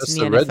no offense in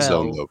the NFL. That's the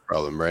red zone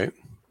problem, right?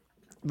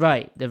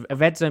 Right, a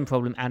red zone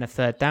problem and a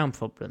third down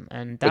problem,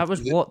 and that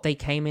was what they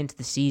came into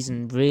the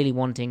season really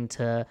wanting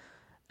to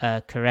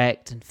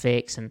correct and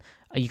fix. And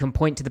you can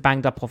point to the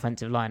banged up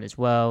offensive line as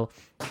well.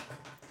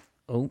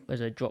 Oh,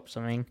 as I drop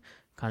something,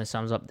 kind of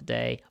sums up the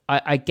day.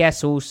 I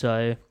guess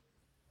also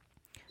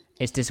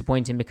it's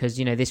disappointing because,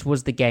 this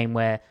was the game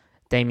where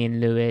Damian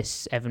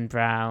Lewis, Evan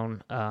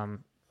Brown,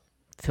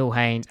 Phil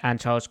Haynes, and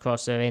Charles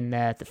Cross are in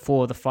there. The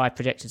 4 of the 5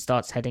 projected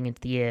starts heading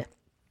into the year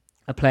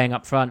are playing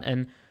up front,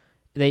 and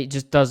they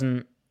just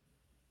doesn't.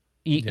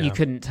 You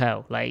couldn't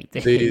tell. Like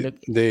they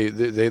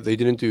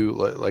didn't do,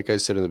 like I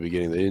said in the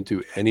beginning, they didn't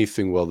do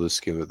anything well this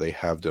game that they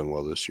have done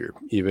well this year.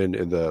 Even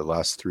in the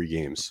last 3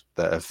 games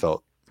that have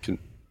felt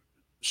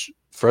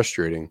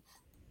frustrating,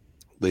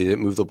 they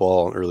didn't move the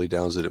ball on early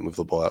downs. They didn't move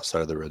the ball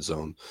outside of the red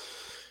zone.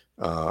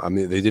 I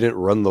mean, they didn't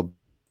run the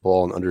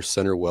ball and under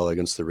center well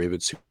against the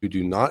Ravens, who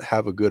do not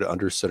have a good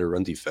under center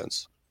run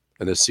defense,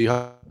 and the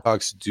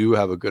Seahawks do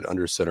have a good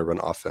under center run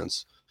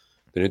offense.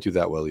 They didn't do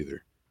that well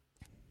either.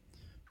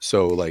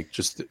 So, like,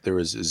 just there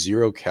was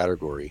 0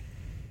 category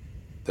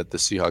that the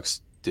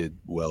Seahawks did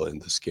well in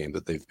this game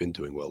that they've been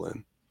doing well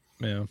in.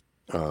 Yeah.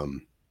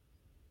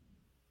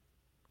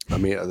 I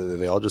mean,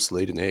 they all just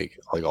laid an egg,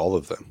 like all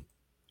of them.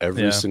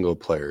 Every single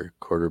player,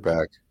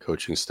 quarterback,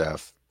 coaching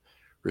staff,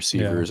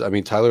 receivers. Yeah. I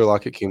mean, Tyler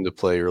Lockett came to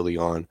play early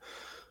on,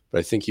 but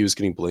I think he was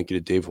getting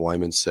blanketed. Dave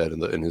Wyman said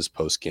in his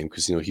post game,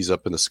 because he's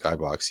up in the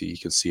skybox, he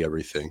can see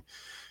everything.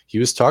 He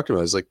was talking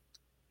about, he's like,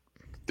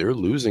 they're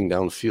losing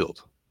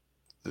downfield.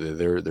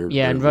 They're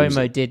and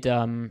Romo did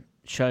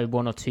show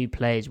 1 or 2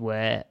 plays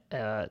where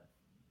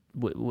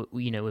with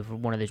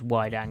one of those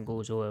wide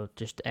angles or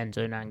just end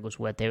zone angles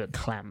where they were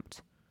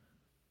clamped.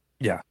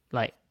 Yeah,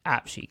 like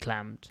absolutely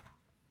clamped.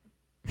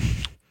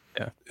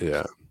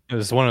 Yeah. It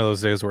was one of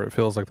those days where it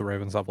feels like the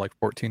Ravens have like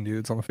 14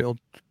 dudes on the field.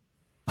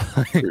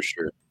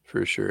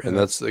 For sure. And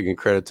that's, again,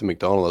 credit to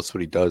McDonald. That's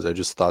what he does. I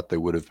just thought they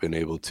would have been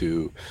able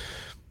to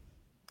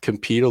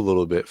compete a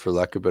little bit, for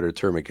lack of a better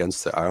term,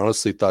 against it. I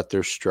honestly thought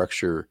their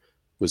structure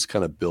was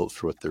kind of built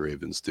for what the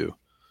Ravens do.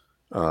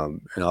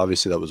 And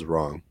obviously that was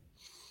wrong.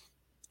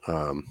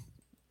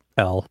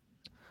 Hell.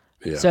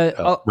 Yeah.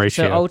 So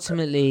ratio.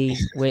 ultimately,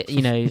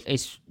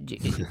 it's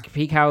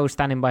Pete Carroll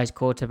standing by his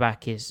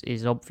quarterback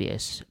is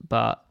obvious,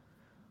 but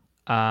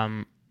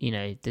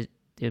it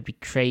would be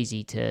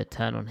crazy to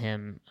turn on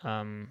him,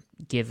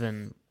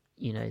 given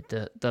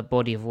the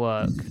body of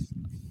work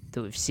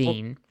that we've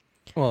seen.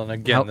 Well, and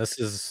again,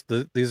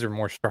 these are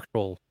more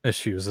structural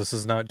issues. This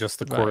is not just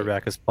the Right.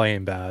 quarterback is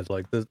playing bad.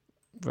 Like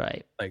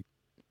Right.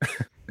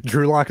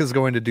 Drew Lock is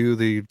going to do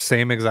the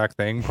same exact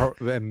thing,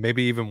 and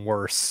maybe even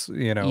worse.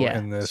 Yeah.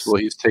 In this. Well,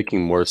 he's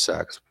taking more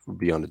sacks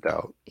beyond a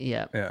doubt.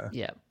 Yeah.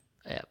 Yeah.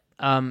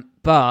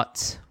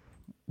 But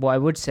what I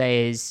would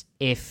say is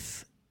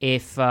if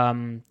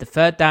the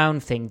third down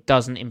thing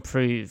doesn't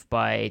improve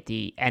by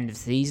the end of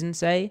the season,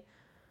 say,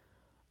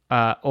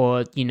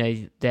 or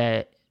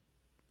they're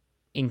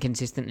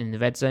inconsistent in the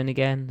red zone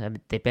again. I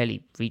mean, they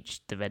barely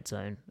reached the red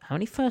zone. How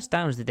many first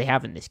downs did they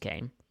have in this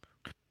game?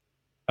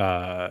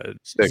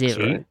 6,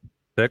 0. right?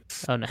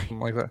 6. Oh no, Something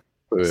like that.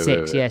 Wait,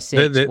 6. wait. Yeah,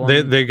 6.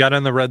 They got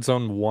in the red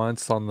zone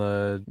once on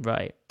the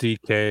Right.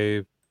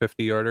 DK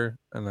 50-yarder,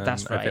 and then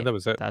That's right. I think that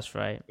was it. That's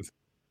right. I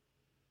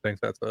think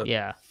that's it.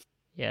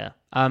 Yeah.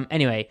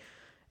 Anyway,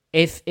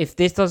 if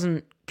this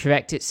doesn't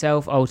correct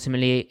itself,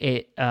 ultimately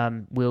it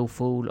will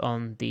fall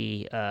on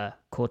the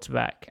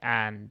quarterback,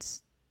 and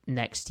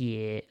next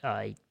year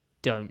I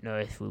don't know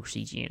if we'll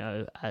see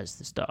Gino as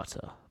the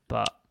starter,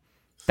 but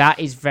that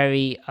is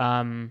very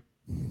early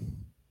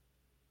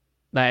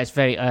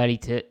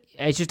to.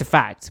 It's just a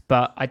fact,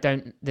 but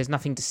there's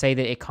nothing to say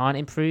that it can't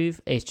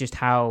improve. It's just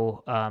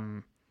how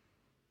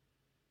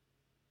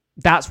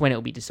that's when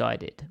it'll be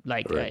decided.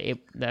 Right.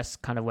 That's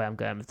kind of where I'm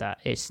going with that.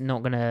 It's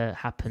not going to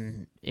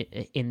happen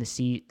in the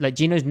season. Like,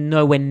 Gino's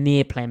nowhere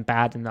near playing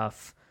bad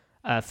enough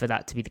for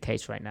that to be the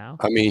case right now.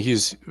 I mean,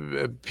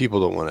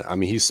 people don't want to. I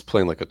mean, he's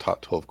playing like a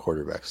top 12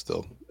 quarterback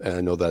still, and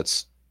I know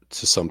that's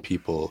to some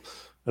people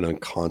an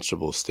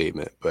unconscionable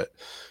statement, but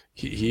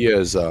he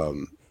has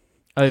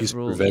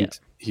Overall,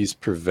 he's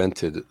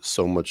prevented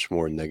so much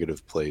more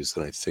negative plays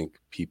than I think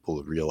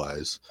people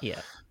realize.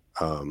 Yeah.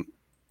 And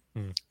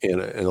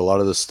a lot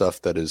of the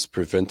stuff that is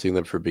preventing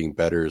them from being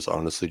better is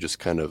honestly just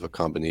kind of a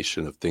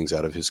combination of things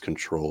out of his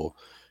control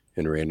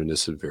and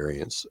randomness and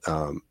variance.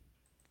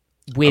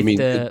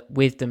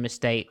 With the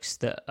mistakes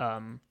that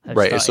have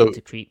right, started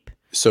to creep.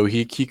 So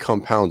he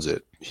compounds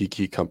it.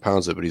 He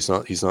compounds it, but he's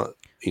not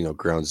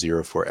ground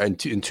zero for it.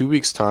 And in 2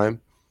 weeks' time,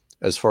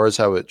 as far as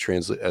how it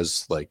translates,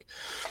 as like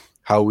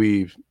how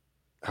we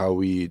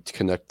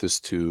connect this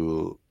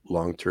to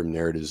long-term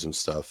narratives and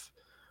stuff.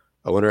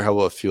 I wonder how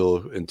will it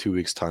feel in 2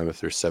 weeks' time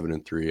if they're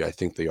 7-3. I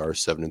think they are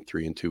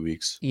 7-3 in 2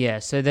 weeks. Yeah.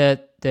 So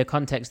the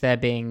context there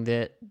being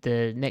that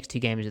the next two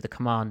games are the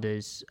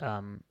Commanders,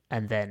 and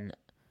then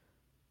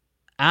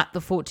at the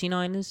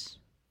 49ers.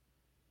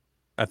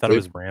 I thought it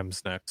was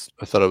Rams next.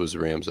 I thought it was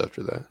Rams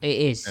after that. It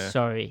is. Yeah.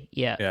 Sorry.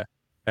 Yeah. Yeah.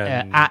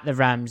 And, at the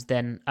Rams,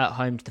 then at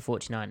home to the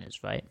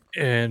 49ers, right?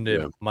 And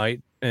it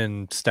might,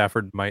 and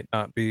Stafford might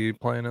not be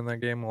playing in that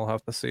game. We'll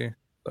have to see.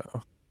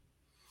 So.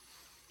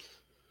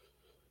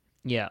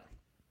 Yeah.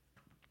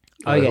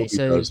 I Okay, hope he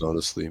so does,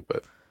 honestly,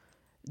 but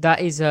that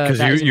is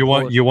because you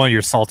want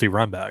your salty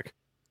run back.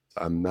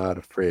 I'm not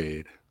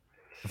afraid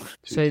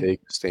to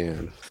take a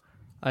stand.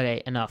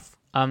 Okay, enough.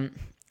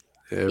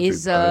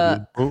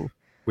 Everybody.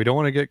 We don't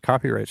want to get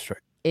copyright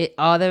strike.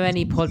 Are there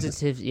any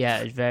positives? Yeah,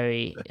 it's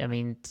very. I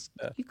mean,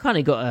 you kind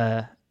of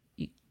got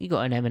you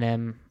got an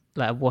Eminem,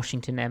 like a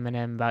Washington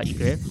Eminem about you,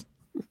 Griff.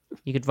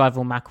 You could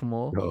rival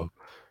Macklemore.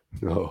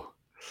 No.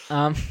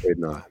 Afraid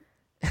not.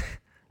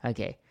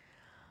 Okay.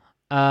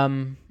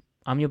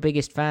 I'm your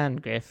biggest fan,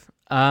 Griff.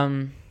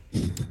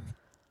 Is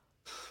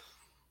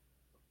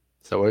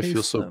that why I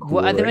feel so cool?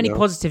 Are there right any now?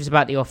 positives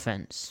about the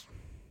offense?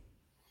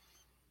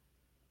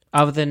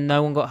 Other than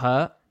no one got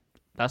hurt.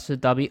 That's a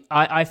W.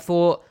 I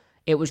thought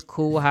it was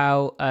cool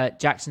how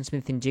Jackson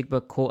Smith and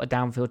Jigba caught a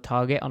downfield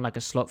target on like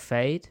a slot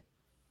fade.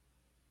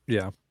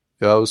 Yeah,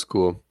 that was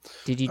cool.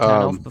 Did you turn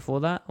off before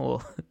that,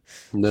 or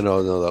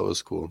No, that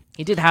was cool.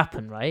 It did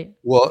happen, right?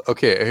 Well,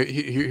 okay.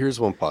 Here's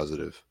one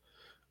positive.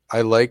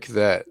 I like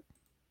that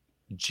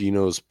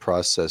Gino's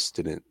process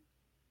didn't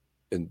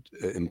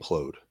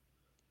implode.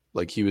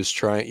 Like, he was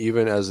trying,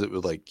 even as it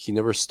was like, he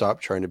never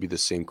stopped trying to be the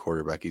same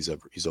quarterback he's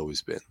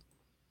always been.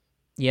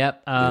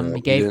 Yep.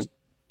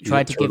 He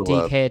Tried to give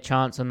DK a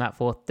chance on that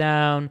fourth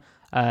down.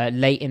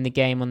 Late in the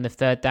game on the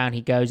third down,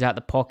 he goes out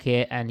the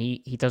pocket and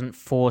he doesn't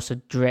force a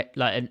drip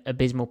like an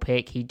abysmal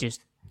pick. He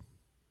just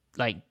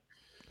it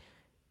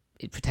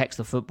protects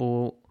the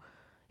football.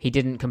 He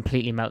didn't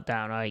completely melt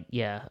down. I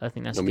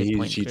think that's a good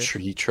point.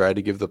 He tried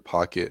to give the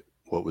pocket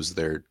what was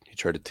there. He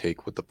tried to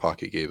take what the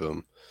pocket gave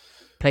him.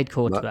 Played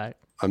quarterback.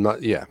 I'm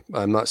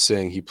not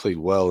saying he played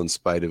well in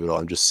spite of it all.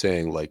 I'm just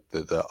saying like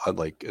the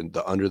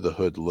under the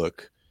hood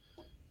look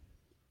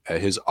at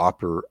his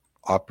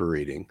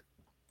operating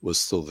was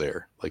still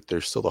there. Like,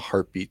 there's still the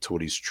heartbeat to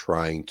what he's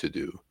trying to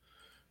do.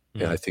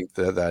 And I think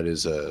that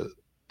is the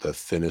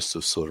thinnest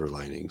of silver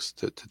linings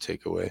to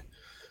take away.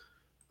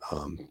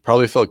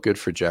 Probably felt good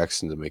for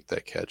Jackson to make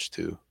that catch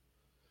too.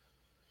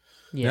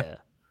 Yeah.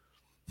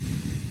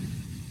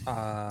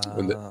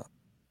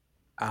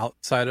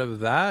 Outside of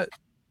that,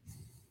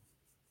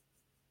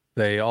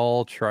 they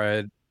all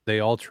tried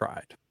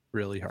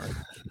really hard.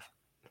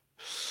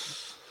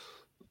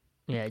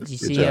 Yeah, did you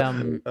Good see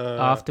job.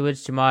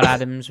 afterwards Jamal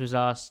Adams was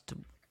asked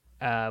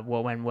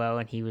what went well,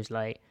 and he was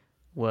like,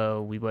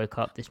 well, we woke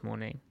up this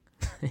morning.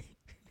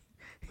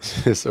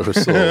 So we're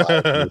still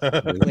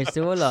alive. We're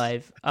still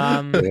alive.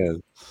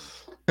 Man.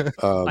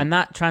 And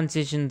that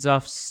transitions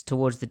us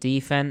towards the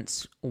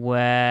defense,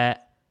 where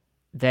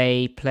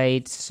they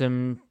played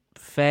some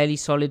fairly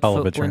solid Hell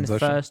of a football in the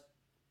transition. first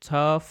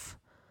half,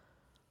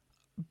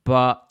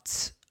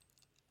 but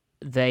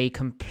they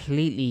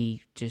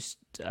completely just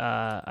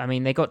I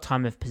mean, they got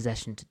time of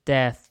possession to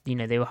death. You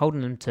know, they were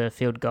holding them to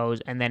field goals,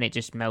 and then it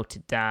just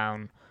melted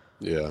down.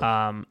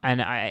 Yeah.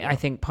 And I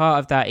think part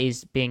of that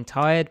is being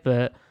tired,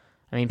 but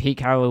I mean, Pete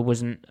Carroll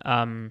wasn't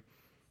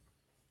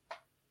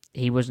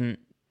he wasn't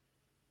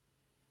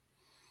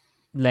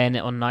laying it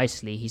on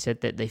nicely. He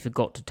said that they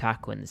forgot to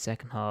tackle in the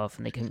second half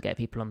and they couldn't get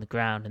people on the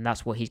ground, and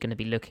that's what he's going to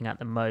be looking at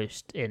the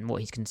most. And what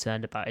he's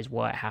concerned about is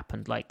why it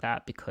happened like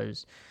that,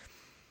 because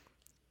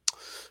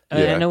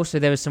and also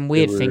there were some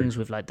weird things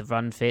with like the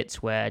run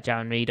fits, where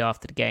Jaron Reed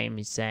after the game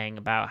is saying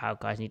about how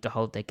guys need to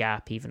hold their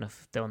gap even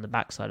if they're on the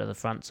backside or the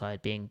front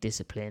side, being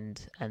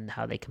disciplined, and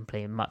how they can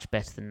play much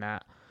better than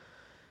that.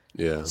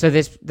 Yeah. So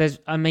there's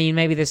I mean,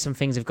 maybe there's some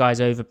things of guys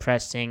over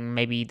pressing.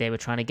 Maybe they were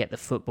trying to get the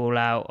football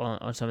out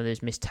on some of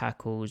those missed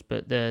tackles,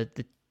 but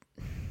it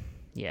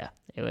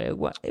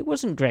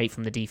wasn't great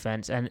from the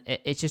defense, and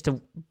it's just a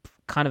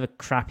kind of a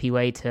crappy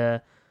way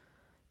to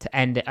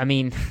end it. I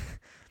mean,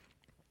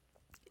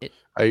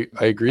 I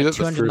agree that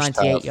the 298 first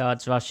half,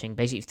 yards rushing,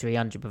 basically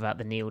 300 without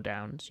the kneel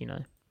downs. You know.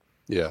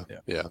 Yeah.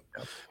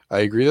 I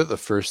agree that the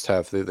first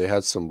half they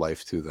had some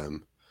life to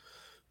them.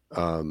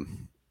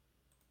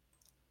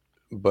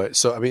 But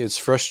so I mean, it's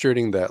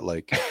frustrating that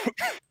like,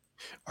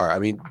 all right, I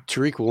mean,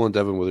 Tariq Woolen,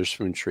 Devin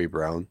Witherspoon, Trey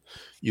Brown.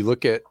 You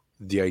look at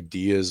the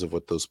ideas of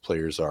what those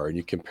players are, and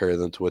you compare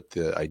them to what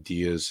the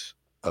ideas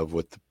of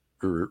what the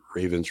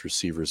Ravens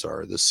receivers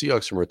are. The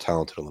Seahawks are more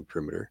talented on the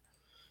perimeter,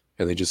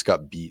 and they just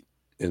got beat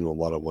in a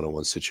lot of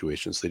one-on-one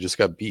situations. They just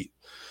got beat.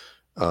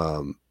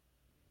 You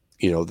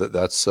know,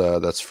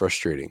 that's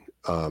frustrating.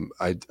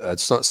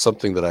 That's not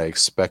something that I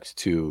expect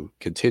to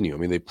continue. I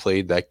mean, they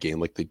played that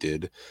game like they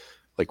did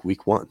like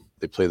week 1.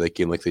 They played that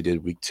game like they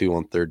did week 2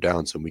 on third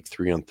downs and week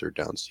 3 on third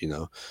downs, you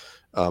know.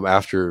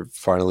 After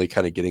finally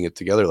kind of getting it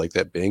together, like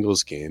that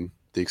Bengals game,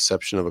 the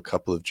exception of a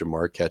couple of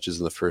Jamar catches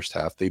in the first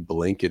half, they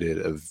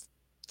blanketed a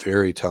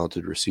very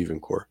talented receiving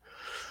core.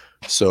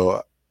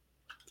 So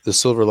the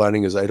silver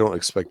lining is I don't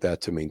expect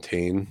that to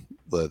maintain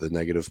the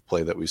negative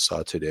play that we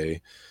saw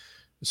today.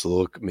 It's a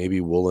little,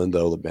 maybe Woolen,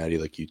 though, Maddie,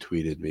 like you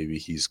tweeted, maybe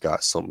he's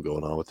got something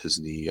going on with his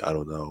knee. I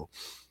don't know.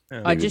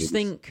 Yeah. I just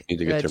think need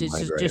to get their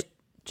mind right.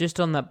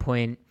 Just on that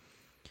point,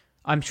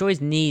 I'm sure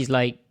his knee's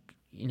like,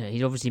 you know,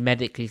 he's obviously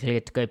medically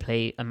cleared to go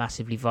play a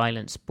massively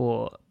violent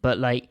sport, but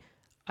like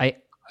I've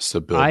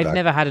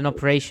never had an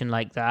operation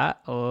like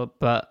that,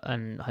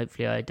 and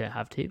hopefully I don't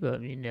have to,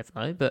 but you never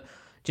know. But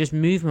just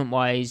movement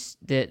wise,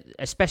 that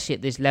especially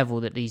at this level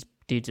that these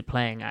dudes are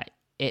playing at,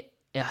 I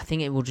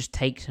think it will just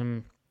take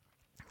some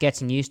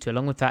getting used to.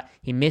 Along with that,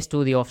 he missed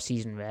all the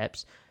off-season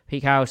reps.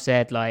 Pete Carroll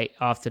said like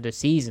after the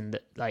season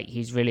that like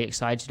he's really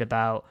excited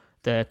about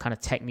the kind of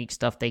technique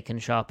stuff they can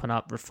sharpen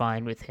up,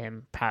 refine with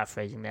him,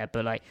 paraphrasing there.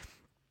 But like,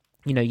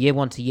 you know, year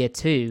 1 to year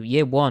 2,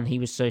 year 1, he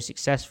was so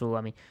successful.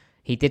 I mean,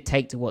 he did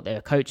take to what they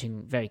were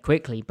coaching very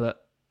quickly,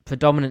 but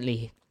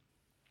predominantly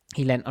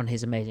he lent on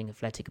his amazing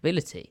athletic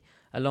ability,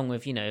 along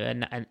with, you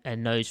know, a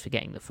nose for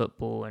getting the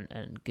football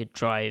and good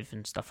drive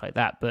and stuff like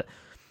that. But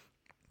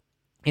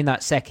in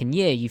that second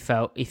year, you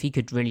felt if he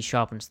could really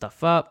sharpen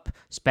stuff up,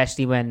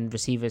 especially when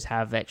receivers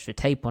have extra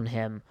tape on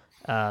him,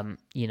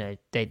 you know,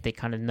 they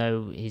kind of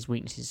know his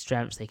weaknesses,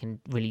 strengths. They can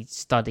really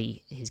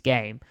study his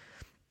game.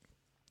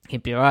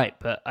 He'd be all right.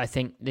 But I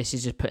think this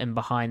is just put him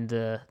behind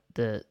the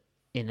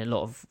in a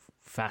lot of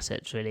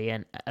facets, really,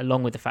 and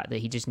along with the fact that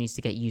he just needs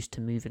to get used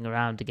to moving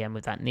around again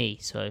with that knee.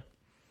 So,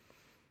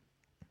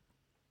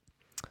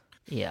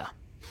 yeah.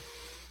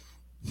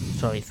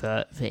 Sorry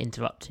for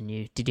interrupting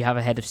you. Did you have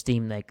a head of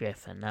steam there,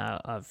 Griff? And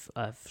now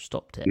I've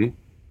stopped it.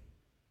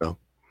 No.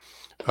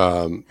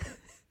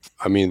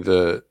 I mean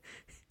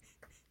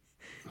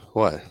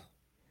what?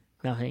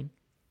 Nothing.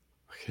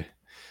 Okay.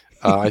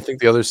 I think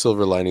the other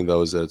silver lining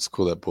though is that it's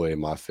cool that Boye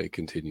Mafe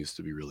continues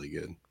to be really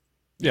good.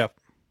 Yeah.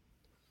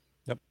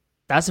 Yep.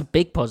 That's a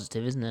big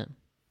positive, isn't it?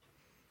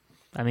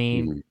 I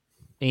mean,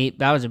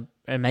 that was an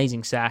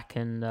amazing sack,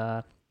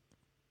 and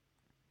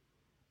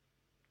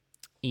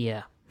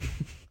yeah.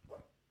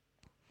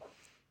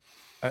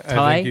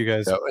 I think you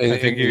guys. I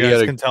think you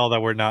guys can tell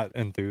that we're not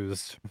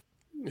enthused.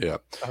 Yeah,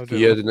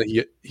 he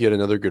had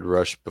another good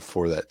rush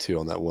before that too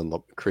on that one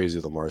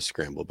crazy Lamar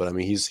scramble. But I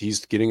mean,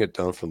 he's getting it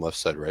done from left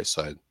side, right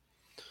side.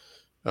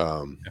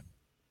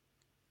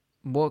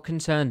 What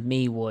concerned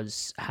me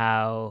was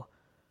how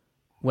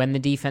when the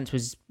defense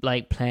was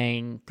like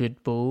playing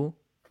good ball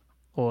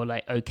or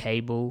like okay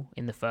ball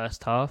in the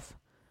first half,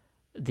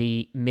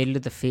 the middle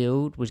of the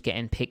field was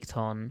getting picked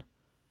on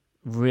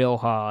real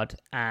hard,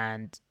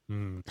 and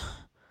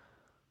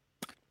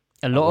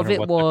a lot of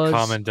it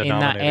was in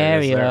that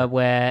area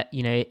where,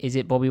 is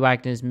it Bobby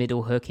Wagner's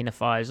middle hook in a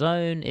fire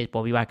zone? Is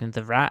Bobby Wagner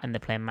the rat and they're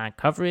playing man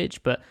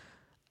coverage? But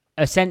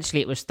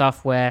essentially it was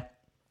stuff where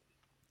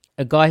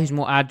a guy who's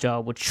more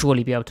agile would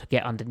surely be able to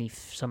get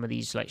underneath some of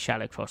these like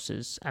shallow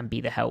crosses and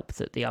be the help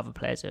that the other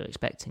players are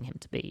expecting him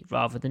to be,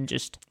 rather than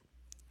just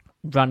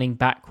running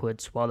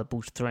backwards while the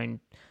ball's thrown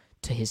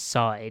to his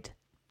side.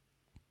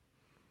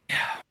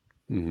 Yeah.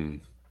 Mm-hmm.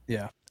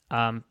 Yeah.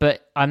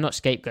 But I'm not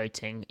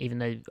scapegoating, even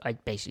though I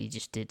basically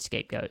just did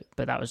scapegoat.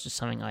 But that was just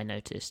something I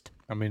noticed.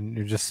 I mean,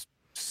 you're just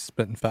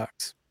spitting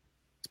facts.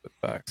 Spit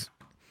facts.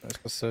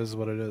 That just says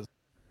what it is.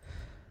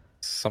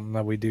 Something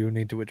that we do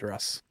need to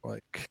address.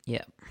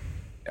 Yeah.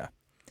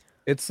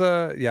 It's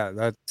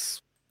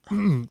that's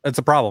it's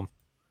a problem.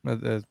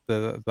 That's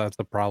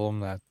a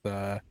problem that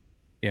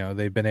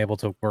they've been able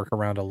to work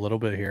around a little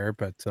bit here,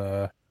 but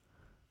got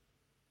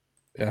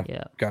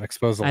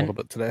exposed a little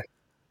bit today.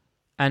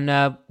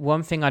 And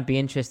one thing I'd be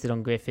interested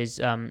on, Griff,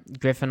 is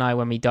Griff and I,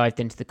 when we dived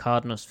into the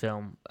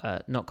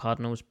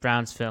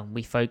Browns film,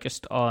 we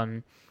focused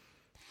on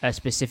a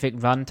specific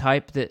run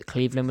type that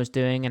Cleveland was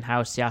doing and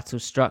how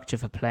Seattle's structure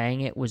for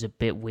playing it was a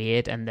bit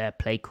weird, and their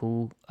play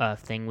call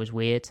thing was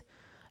weird.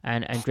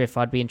 And Griff,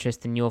 I'd be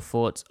interested in your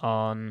thoughts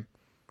on...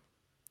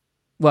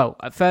 Well,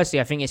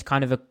 firstly, I think it's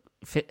kind of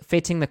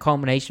fitting the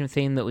culmination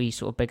theme that we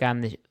sort of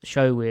began the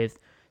show with.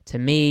 To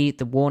me,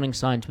 the warning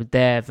signs were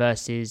there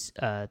versus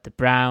the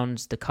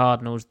Browns, the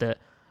Cardinals, that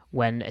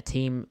when a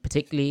team,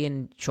 particularly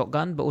in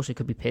shotgun, but also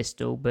could be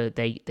pistol, but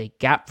they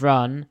gap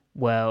run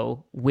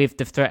well with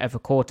the threat of a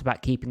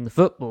quarterback keeping the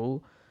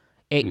football,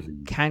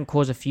 it can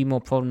cause a few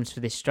more problems for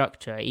this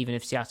structure, even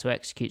if Seattle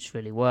executes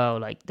really well.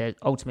 Like,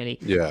 ultimately,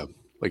 you're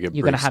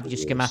going to have your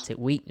schematic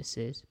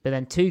weaknesses. But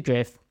then, two,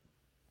 Griff,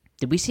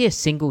 did we see a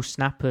single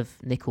snap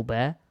of nickel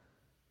bear?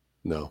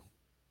 No.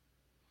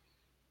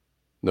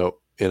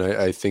 And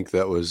I think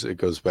it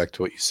goes back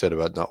to what you said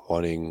about not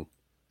wanting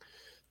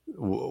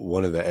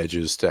one of the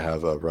edges to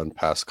have a run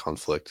pass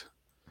conflict,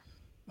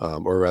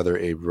 or rather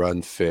a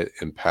run fit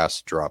and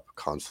pass drop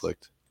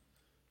conflict.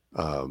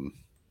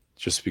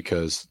 Just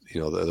because,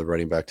 the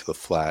running back to the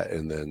flat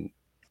and then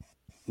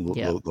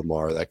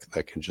Lamar,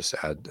 that can just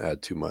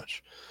add too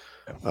much.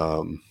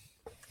 But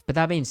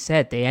that being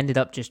said, they ended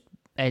up just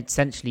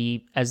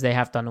essentially, as they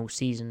have done all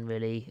season,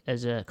 really,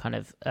 as a kind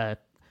of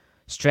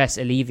stress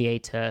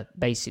alleviator,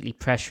 basically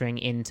pressuring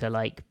into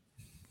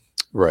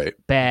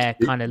bear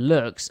kind of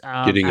looks,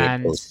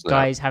 and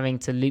guys having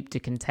to loop to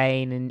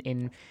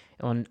contain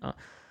but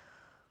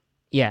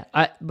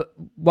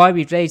why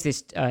we've raised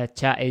this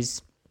chat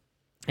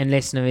and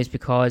listener is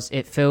because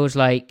it feels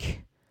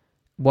like,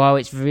 while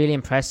it's really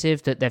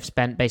impressive that they've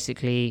spent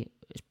basically,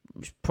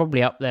 it's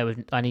probably up there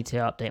with, I need to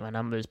update my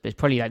numbers, but it's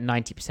probably like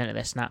 90% of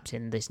their snaps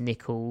in this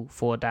nickel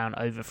 4 down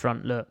over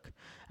front look.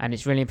 And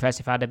it's really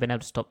impressive how they've been able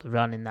to stop the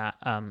run in that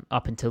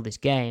up until this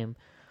game.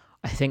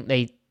 I think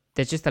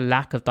there's just a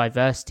lack of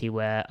diversity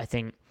where I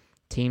think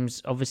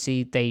teams,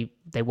 obviously, they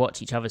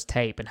watch each other's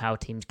tape and how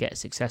teams get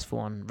successful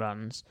on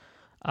runs.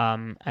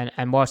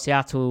 And while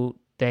Seattle,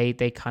 they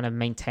kind of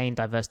maintain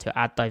diversity or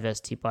add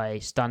diversity by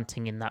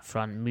stunting in that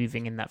front,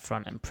 moving in that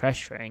front and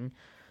pressuring,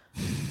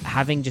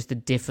 having just a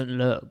different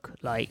look,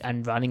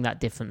 and running that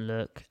different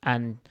look,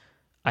 and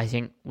I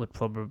think would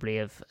probably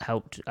have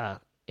helped.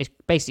 It's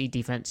basically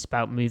defense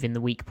about moving the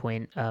weak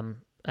point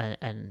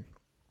and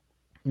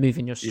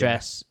moving your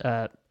stress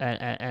and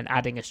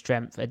adding a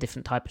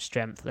different type of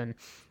strength. And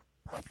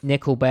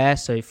nickel bear,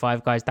 so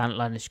 5 guys down at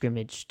line of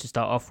scrimmage to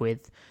start off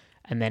with,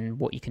 and then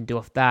what you can do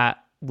off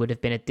that would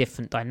have been a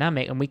different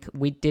dynamic. And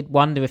we did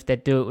wonder if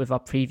they'd do it with our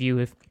preview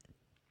with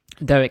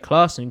Derek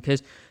Clarkson,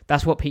 because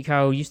that's what Pete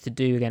Carroll used to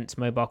do against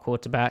mobile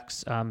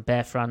quarterbacks,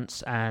 bear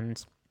fronts,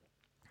 and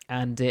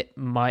it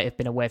might have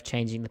been a way of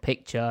changing the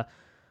picture.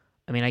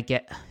 I mean, I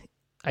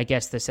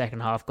guess the second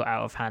half got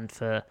out of hand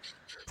for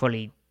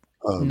probably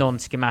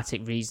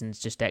non-schematic reasons,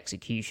 just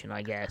execution,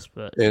 I guess.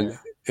 But and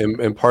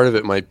part of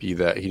it might be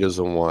that he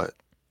doesn't want.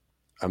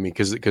 I mean,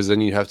 because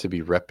then you have to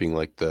be repping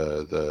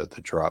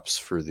the drops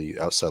for the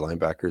outside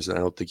linebackers, and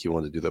I don't think you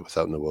want to do that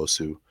without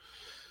Nwosu.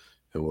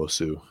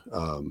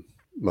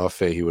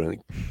 Mafe, he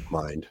wouldn't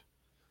mind.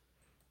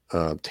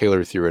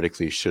 Taylor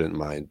theoretically shouldn't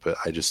mind, but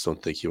I just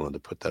don't think he wanted to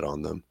put that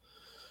on them.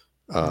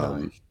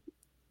 And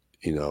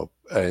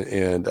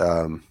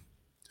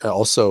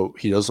also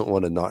he doesn't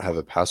want to not have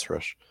a pass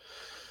rush.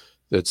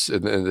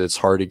 It's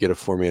hard to get a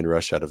 4-man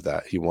rush out of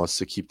that. He wants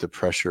to keep the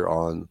pressure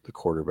on the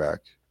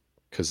quarterback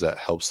because that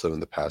helps them in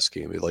the pass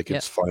game.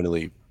 It's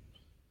finally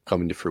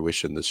coming to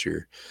fruition this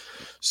year.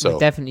 So we've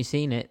definitely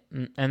seen it,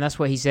 and that's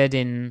what he said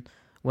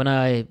when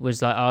I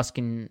was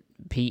asking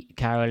Pete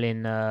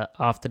Carroll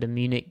after the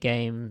Munich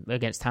game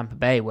against Tampa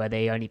Bay, where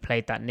they only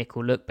played that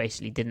nickel look,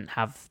 basically didn't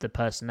have the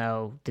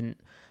personnel, didn't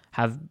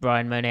have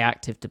Brian Monet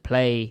active to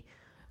play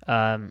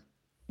bear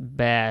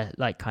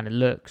kind of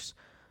looks.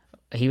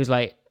 He was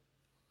like,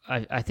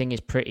 I think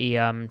it's pretty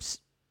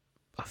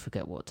I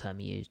forget what term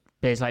he used,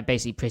 but it's like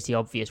basically pretty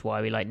obvious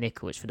why we like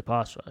Nichols for the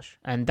pass rush,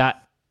 and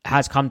that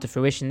has come to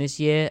fruition this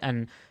year.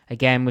 And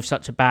again, with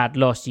such a bad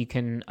loss, you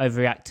can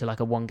overreact to like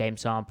a 1-game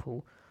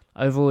sample.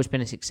 Overall, it's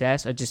been a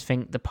success. I just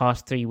think the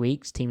past 3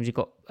 weeks, teams have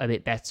got a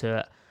bit better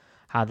at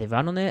how they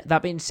run on it.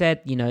 That being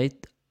said,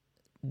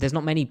 there's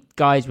not many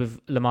guys with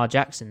Lamar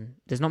Jackson.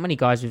 There's not many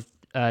guys with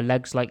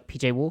legs like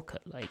PJ Walker.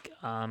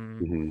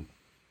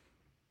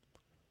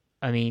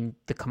 I mean,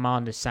 the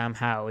commander Sam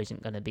Howell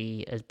isn't going to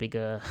be as big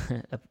a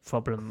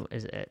problem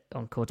as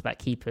on quarterback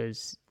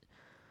keepers.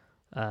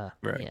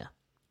 Right. Yeah.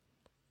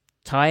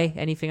 Ty,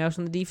 anything else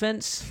on the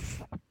defense?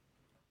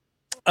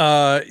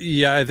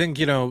 Yeah, I think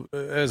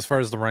as far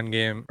as the run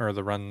game or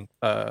the run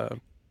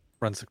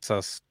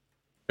success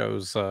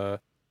goes,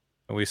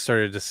 we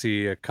started to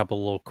see a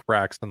couple little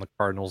cracks in the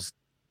Cardinals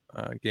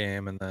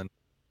game, and then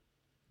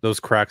those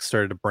cracks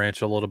started to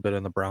branch a little bit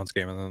in the Browns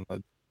game, and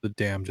then the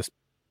dam just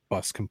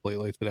bust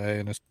completely today,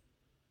 and it's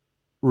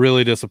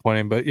really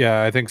disappointing. But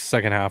yeah, I think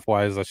second half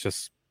wise, that's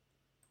just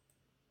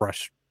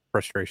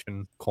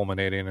frustration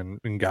culminating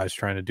and guys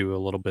trying to do a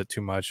little bit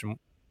too much, and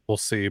we'll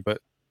see. But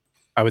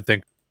I would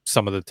think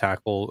some of the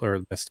tackle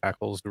or missed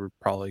tackles were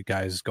probably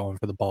guys going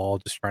for the ball,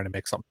 just trying to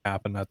make something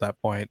happen at that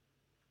point.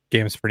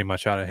 Game's pretty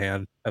much out of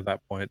hand at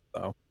that point,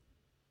 so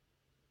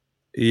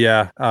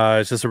yeah,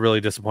 it's just a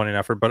really disappointing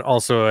effort. But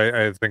also,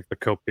 I think the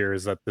cope here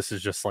is that this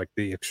is just like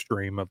the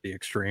extreme of the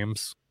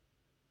extremes.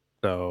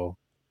 So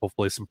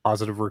hopefully some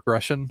positive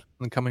regression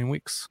in the coming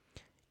weeks.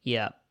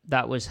 Yeah,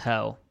 that was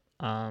hell.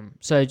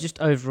 So just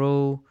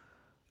overall,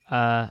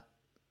 John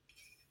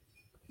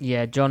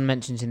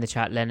mentions in the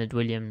chat Leonard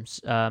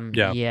Williams.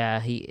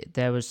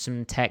 There was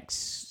some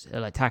texts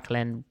like tackle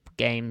end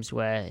games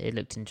where it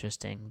looked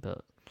interesting,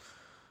 but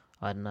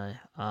I don't know.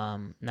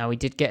 Now we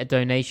did get a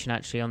donation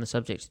actually on the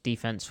subject of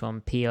defense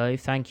from PO.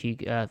 Thank you.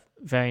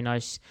 Very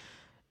nice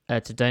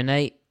to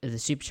donate. The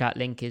super chat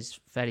link is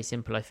fairly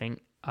simple, I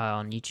think,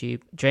 on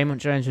YouTube. Draymond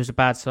Jones was a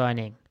bad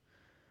signing.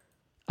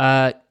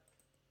 I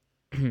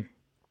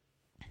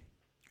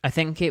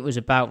think it was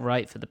about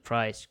right for the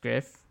price,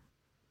 Griff.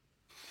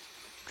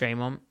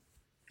 Draymond.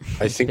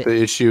 I think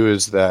the issue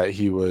is that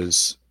he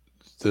was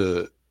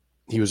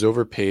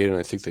overpaid, and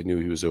I think they knew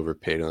he was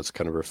overpaid, and that's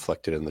kind of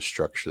reflected in the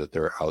structure that they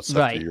were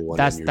outside for year one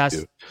and year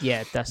two.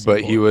 Yeah, that's. But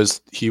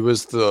important. he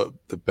was the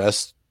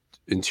best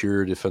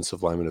interior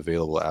defensive lineman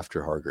available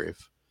after Hargrave.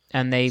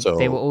 And they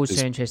were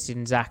also interested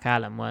in Zach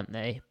Allen, weren't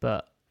they?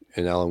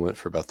 And Allen went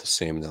for about the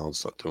same. Now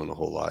he's not doing a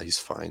whole lot. He's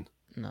fine.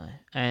 No,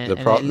 and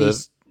at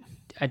least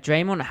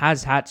Draymond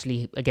has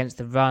actually against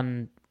the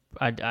run.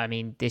 I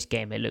mean, this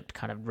game it looked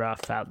kind of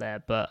rough out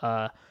there,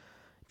 but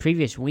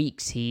previous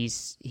weeks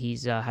he's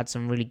had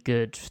some really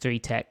good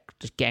 3-tech,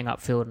 just getting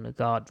upfield and the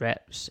guard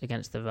reps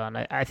against the run.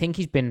 I think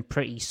he's been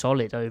pretty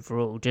solid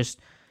overall. Just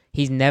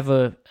he's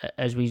never,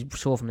 as we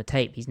saw from the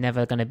tape, he's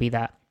never going to be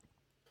that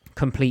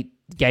complete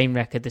game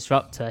record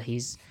disruptor.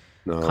 He's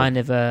kind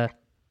of a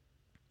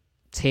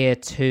tier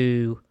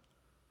 2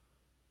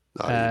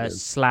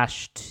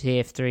 /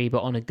 tier 3,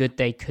 but on a good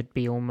day could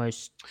be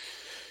almost.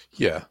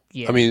 Yeah.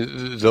 I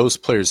mean, those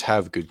players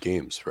have good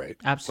games, right?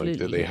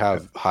 Absolutely. Like, they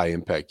have high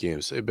impact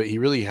games, but he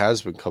really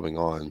has been coming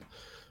on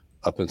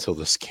up until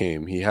this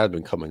game. He had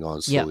been coming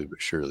on slowly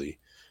but surely,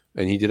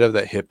 and he did have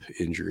that hip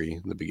injury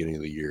in the beginning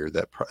of the year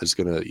that is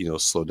going to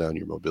slow down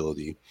your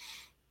mobility,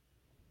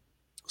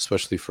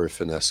 especially for a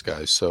finesse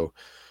guy. So,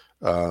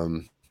 but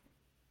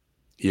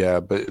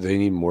they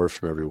need more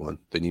from everyone.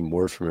 They need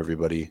more from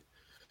everybody.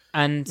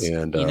 And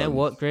you know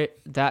what, Grit?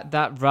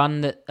 That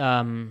run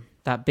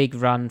that big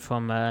run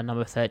from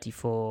number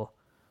 34,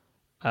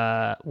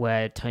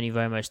 where Tony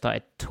Romo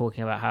started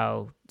talking about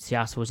how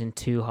Seattle was in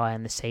too high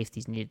and the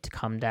safeties needed to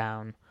come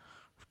down,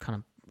 kind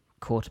of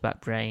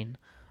quarterback brain.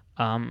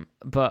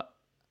 But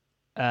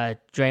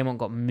Draymond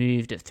got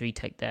moved at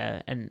 3-tech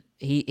there, and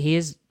he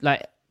is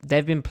like,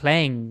 they've been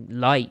playing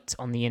light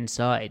on the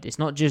inside. It's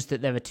not just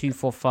that they're a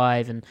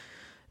 2-4-5 and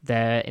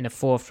they're in a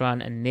 4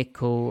 front and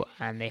nickel,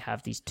 and they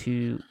have these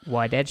 2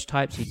 wide edge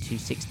types who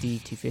 260,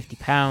 250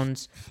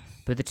 pounds.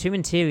 But the 2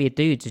 interior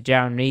dudes are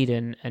Jaron Reed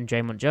and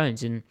Draymond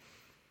Jones, and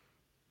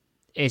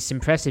it's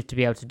impressive to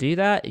be able to do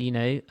that,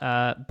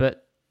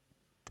 but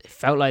it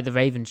felt like the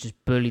Ravens just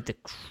bullied the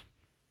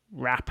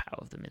crap out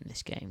of them in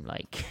this game,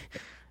 like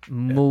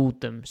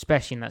mauled them,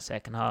 especially in that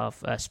second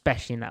half,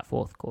 especially in that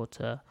fourth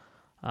quarter.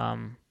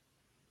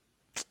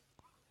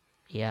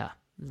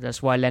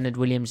 That's why Leonard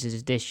Williams'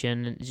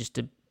 addition, just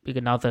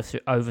another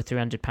over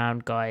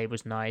 300-pound guy,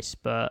 was nice,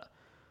 but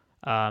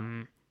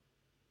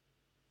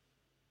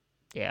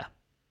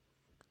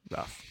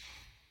rough.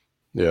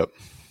 Yep.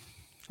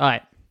 All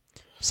right.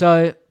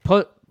 So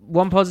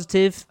one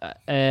positive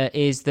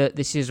is that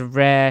this is a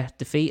rare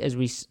defeat, as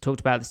we talked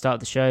about at the start of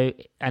the show,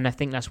 and I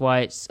think that's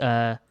why it's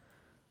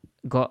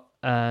got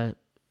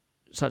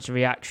such a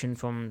reaction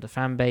from the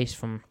fan base,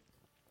 from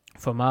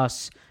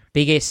us.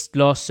 Biggest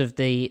loss of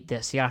the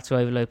Seattle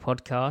Overload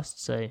podcast.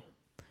 So,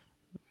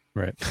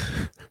 right.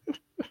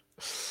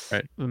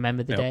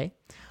 Remember the day.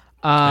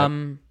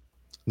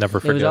 The Never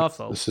It was forget. our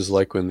fault. This is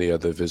like when the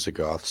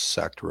Visigoths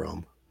sacked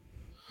Rome.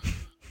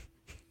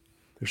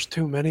 There's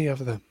too many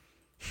of them.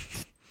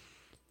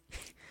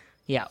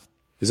 Yeah.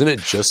 Isn't it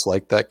just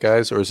like that,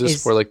 guys? Or is this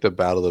Is- for like the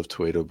Battle of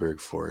Teutoburg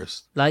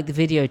Forest? Like the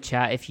video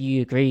chat if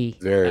you agree.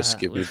 Varys,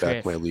 give me with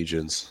back Griff. my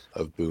legions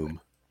of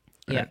boom.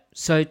 Yeah.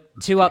 So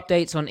 2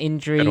 updates on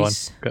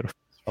injuries. Good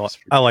one.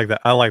 I like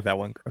that. I like that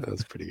one. That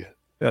was pretty good.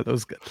 Yeah, that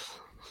was good.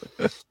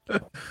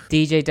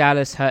 DJ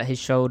Dallas hurt his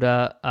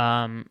shoulder.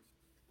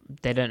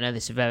 They don't know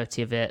the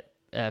severity of it.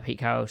 Pete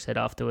Carroll said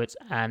afterwards.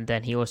 And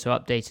then he also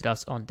updated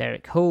us on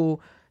Derek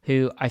Hall,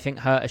 who I think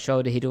hurt a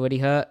shoulder he'd already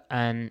hurt.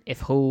 And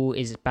if Hall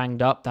is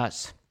banged up,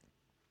 that's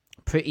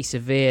pretty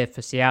severe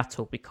for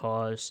Seattle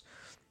because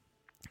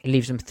it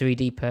leaves them 3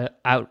 deep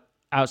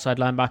outside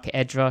linebacker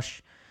edge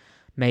rush.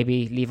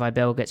 Maybe Levi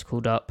Bell gets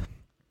called up.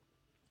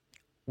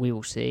 We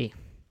will see.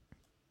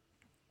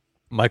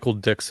 Michael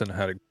Dixon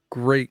had a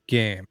great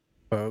game,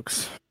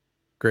 folks.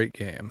 Great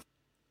game.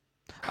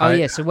 Oh,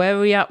 yeah. So where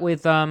are we at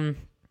with...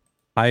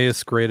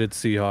 Highest graded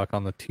Seahawk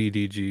on the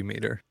TDG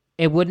meter.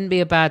 It wouldn't be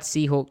a bad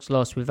Seahawks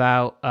loss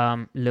without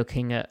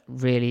looking at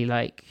really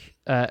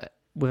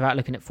without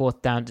looking at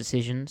 4th down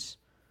decisions.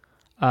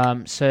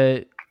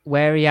 So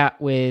where are we at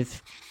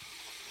with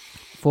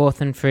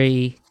 4th and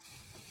 3?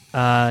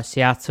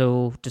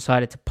 Seattle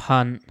decided to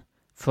punt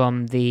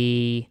from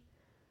the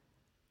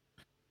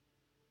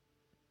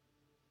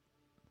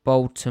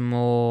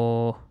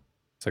Baltimore.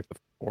 It's like the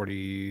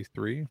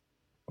 43,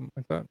 something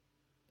like that.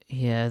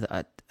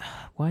 Yeah.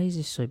 Why is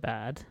this so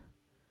bad?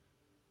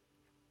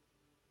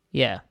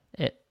 Yeah,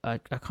 I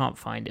can't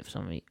find it for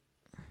some reason.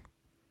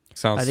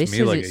 Sounds this to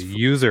me is like its a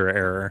user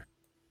error.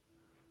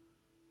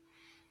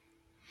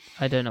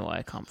 I don't know why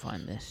I can't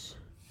find this.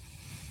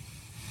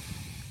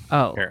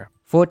 Oh, Here.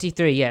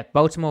 43, yeah.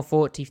 Baltimore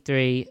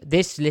 43.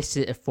 This lists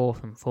it at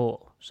 4th and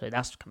 4, so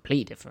that's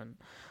completely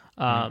different.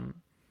 Where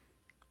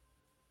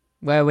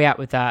are we at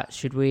with that?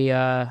 Should we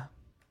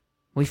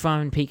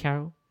find Pete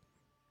Carroll?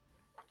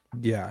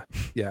 Yeah.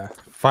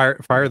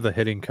 Fire the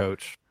hitting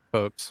coach,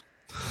 folks.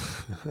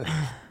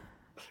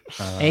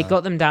 It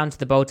got them down to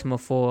the Baltimore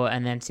 4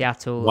 and then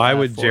Seattle. Why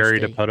would Jerry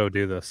forced DePoto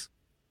do this?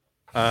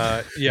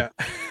 Yeah.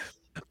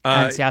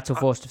 and Seattle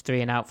forced a 3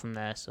 and out from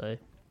there, so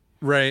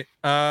Right.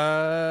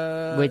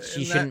 which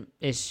you shouldn't.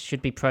 It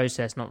should be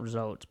process, not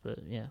results. But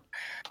yeah.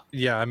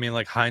 Yeah, I mean,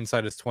 like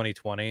hindsight is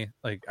 2020.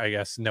 Like, I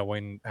guess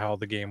knowing how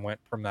the game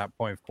went from that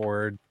point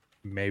forward,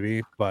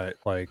 maybe. But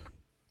like,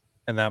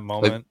 in that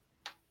moment,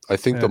 I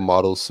think the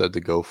model said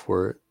to go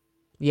for it.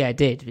 Yeah, it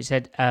did. It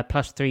said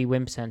 +3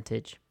 win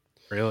percentage.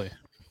 really.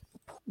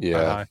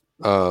 Yeah.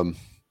 I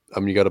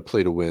mean, you got to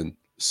play to win.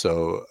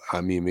 So,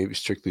 I mean, maybe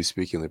strictly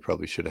speaking, they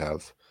probably should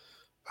have.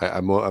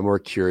 I'm more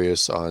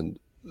curious on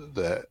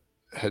the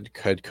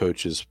head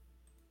coach's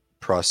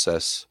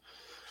process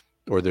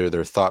or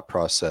their thought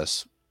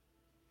process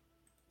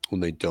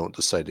when they don't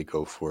decide to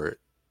go for it.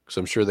 Because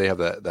I'm sure they have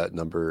that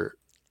number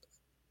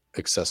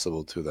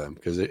accessible to them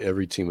because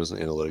every team has an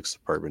analytics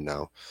department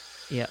now.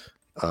 Yeah.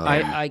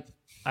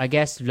 I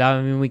guess,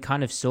 I mean, we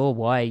kind of saw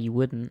why you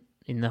wouldn't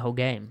in the whole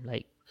game.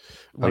 Like,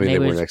 when they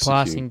were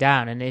passing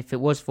down, and if it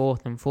was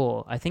 4th and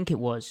 4, I think it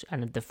was,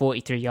 and the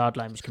 43-yard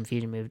line was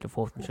confusing, moved to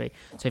 4th and 3.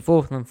 So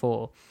 4th and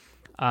 4,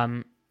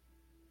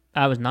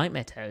 that was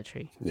nightmare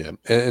territory. Yeah,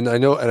 and I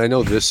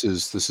know this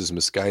is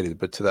misguided,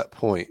 but to that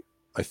point,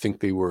 I think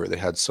they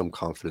had some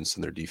confidence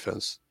in their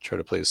defense, try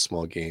to play a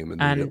small game,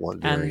 and they didn't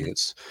want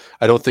variance.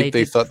 I don't think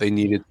they thought they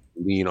needed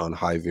to lean on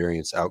high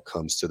variance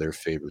outcomes to their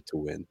favor to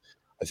win.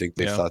 I think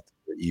they thought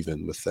they were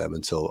even with them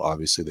until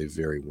obviously they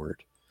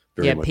weren't.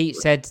 Pete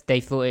said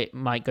they thought it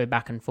might go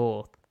back and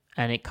forth,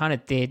 and it kind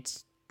of did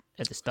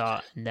at the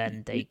start, and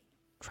then they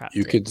trapped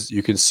it.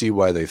 You can see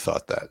why they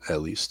thought that,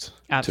 at least.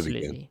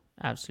 Absolutely.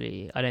 I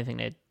don't think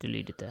they're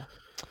deluded there.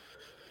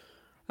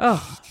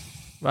 Oh,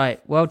 right.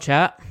 Well,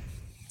 chat.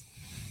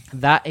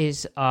 That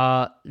is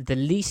the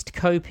least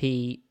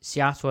copy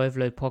Seattle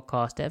Overload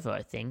podcast ever,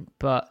 I think.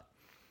 But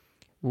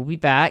we'll be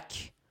back.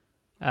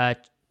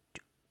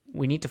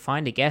 We need to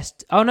find a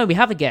guest. Oh, no, we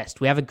have a guest.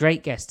 We have a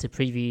great guest to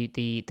preview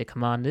the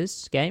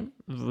Commanders game.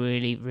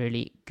 Really,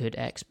 really good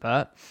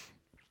expert.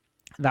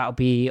 That'll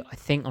be, I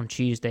think, on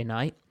Tuesday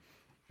night.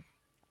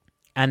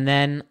 And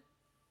then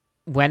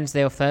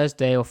Wednesday or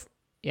Thursday,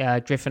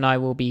 Griff and I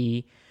will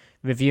be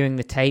reviewing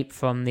the tape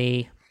from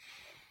the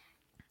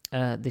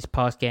this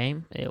past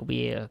game. It'll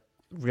be a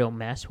real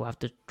mess. We'll have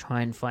to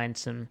try and find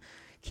some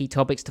key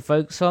topics to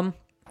focus on.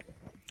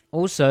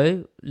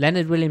 Also,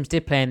 Leonard Williams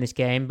did play in this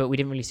game, but we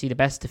didn't really see the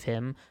best of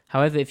him.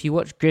 However, if you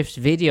watch Griff's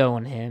video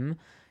on him,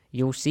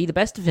 you'll see the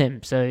best of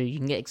him, so you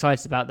can get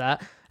excited about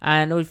that.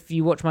 And if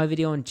you watch my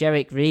video on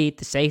Jerick Reed,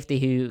 the safety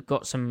who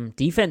got some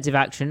defensive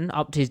action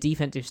up to his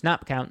defensive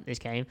snap count this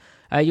game,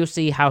 you'll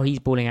see how he's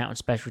balling out on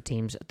special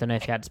teams. I don't know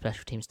if he had a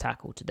special teams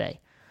tackle today.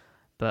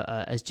 But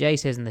as Jay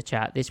says in the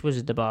chat, this was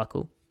a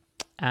debacle.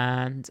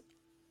 And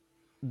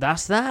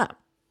that's that.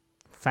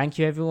 Thank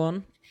you,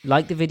 everyone.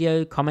 Like the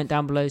video, comment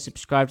down below,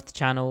 subscribe to the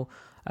channel.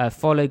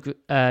 Follow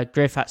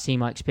Griff at C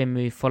Mike Spin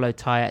Move. Follow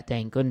Ty at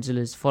Dane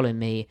Gunzelers. Follow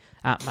me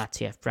at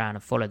Matty F Brown,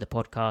 and follow the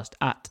podcast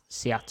at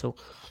Seattle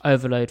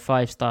Overload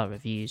 5-star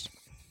reviews.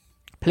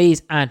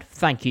 Please and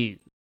thank you.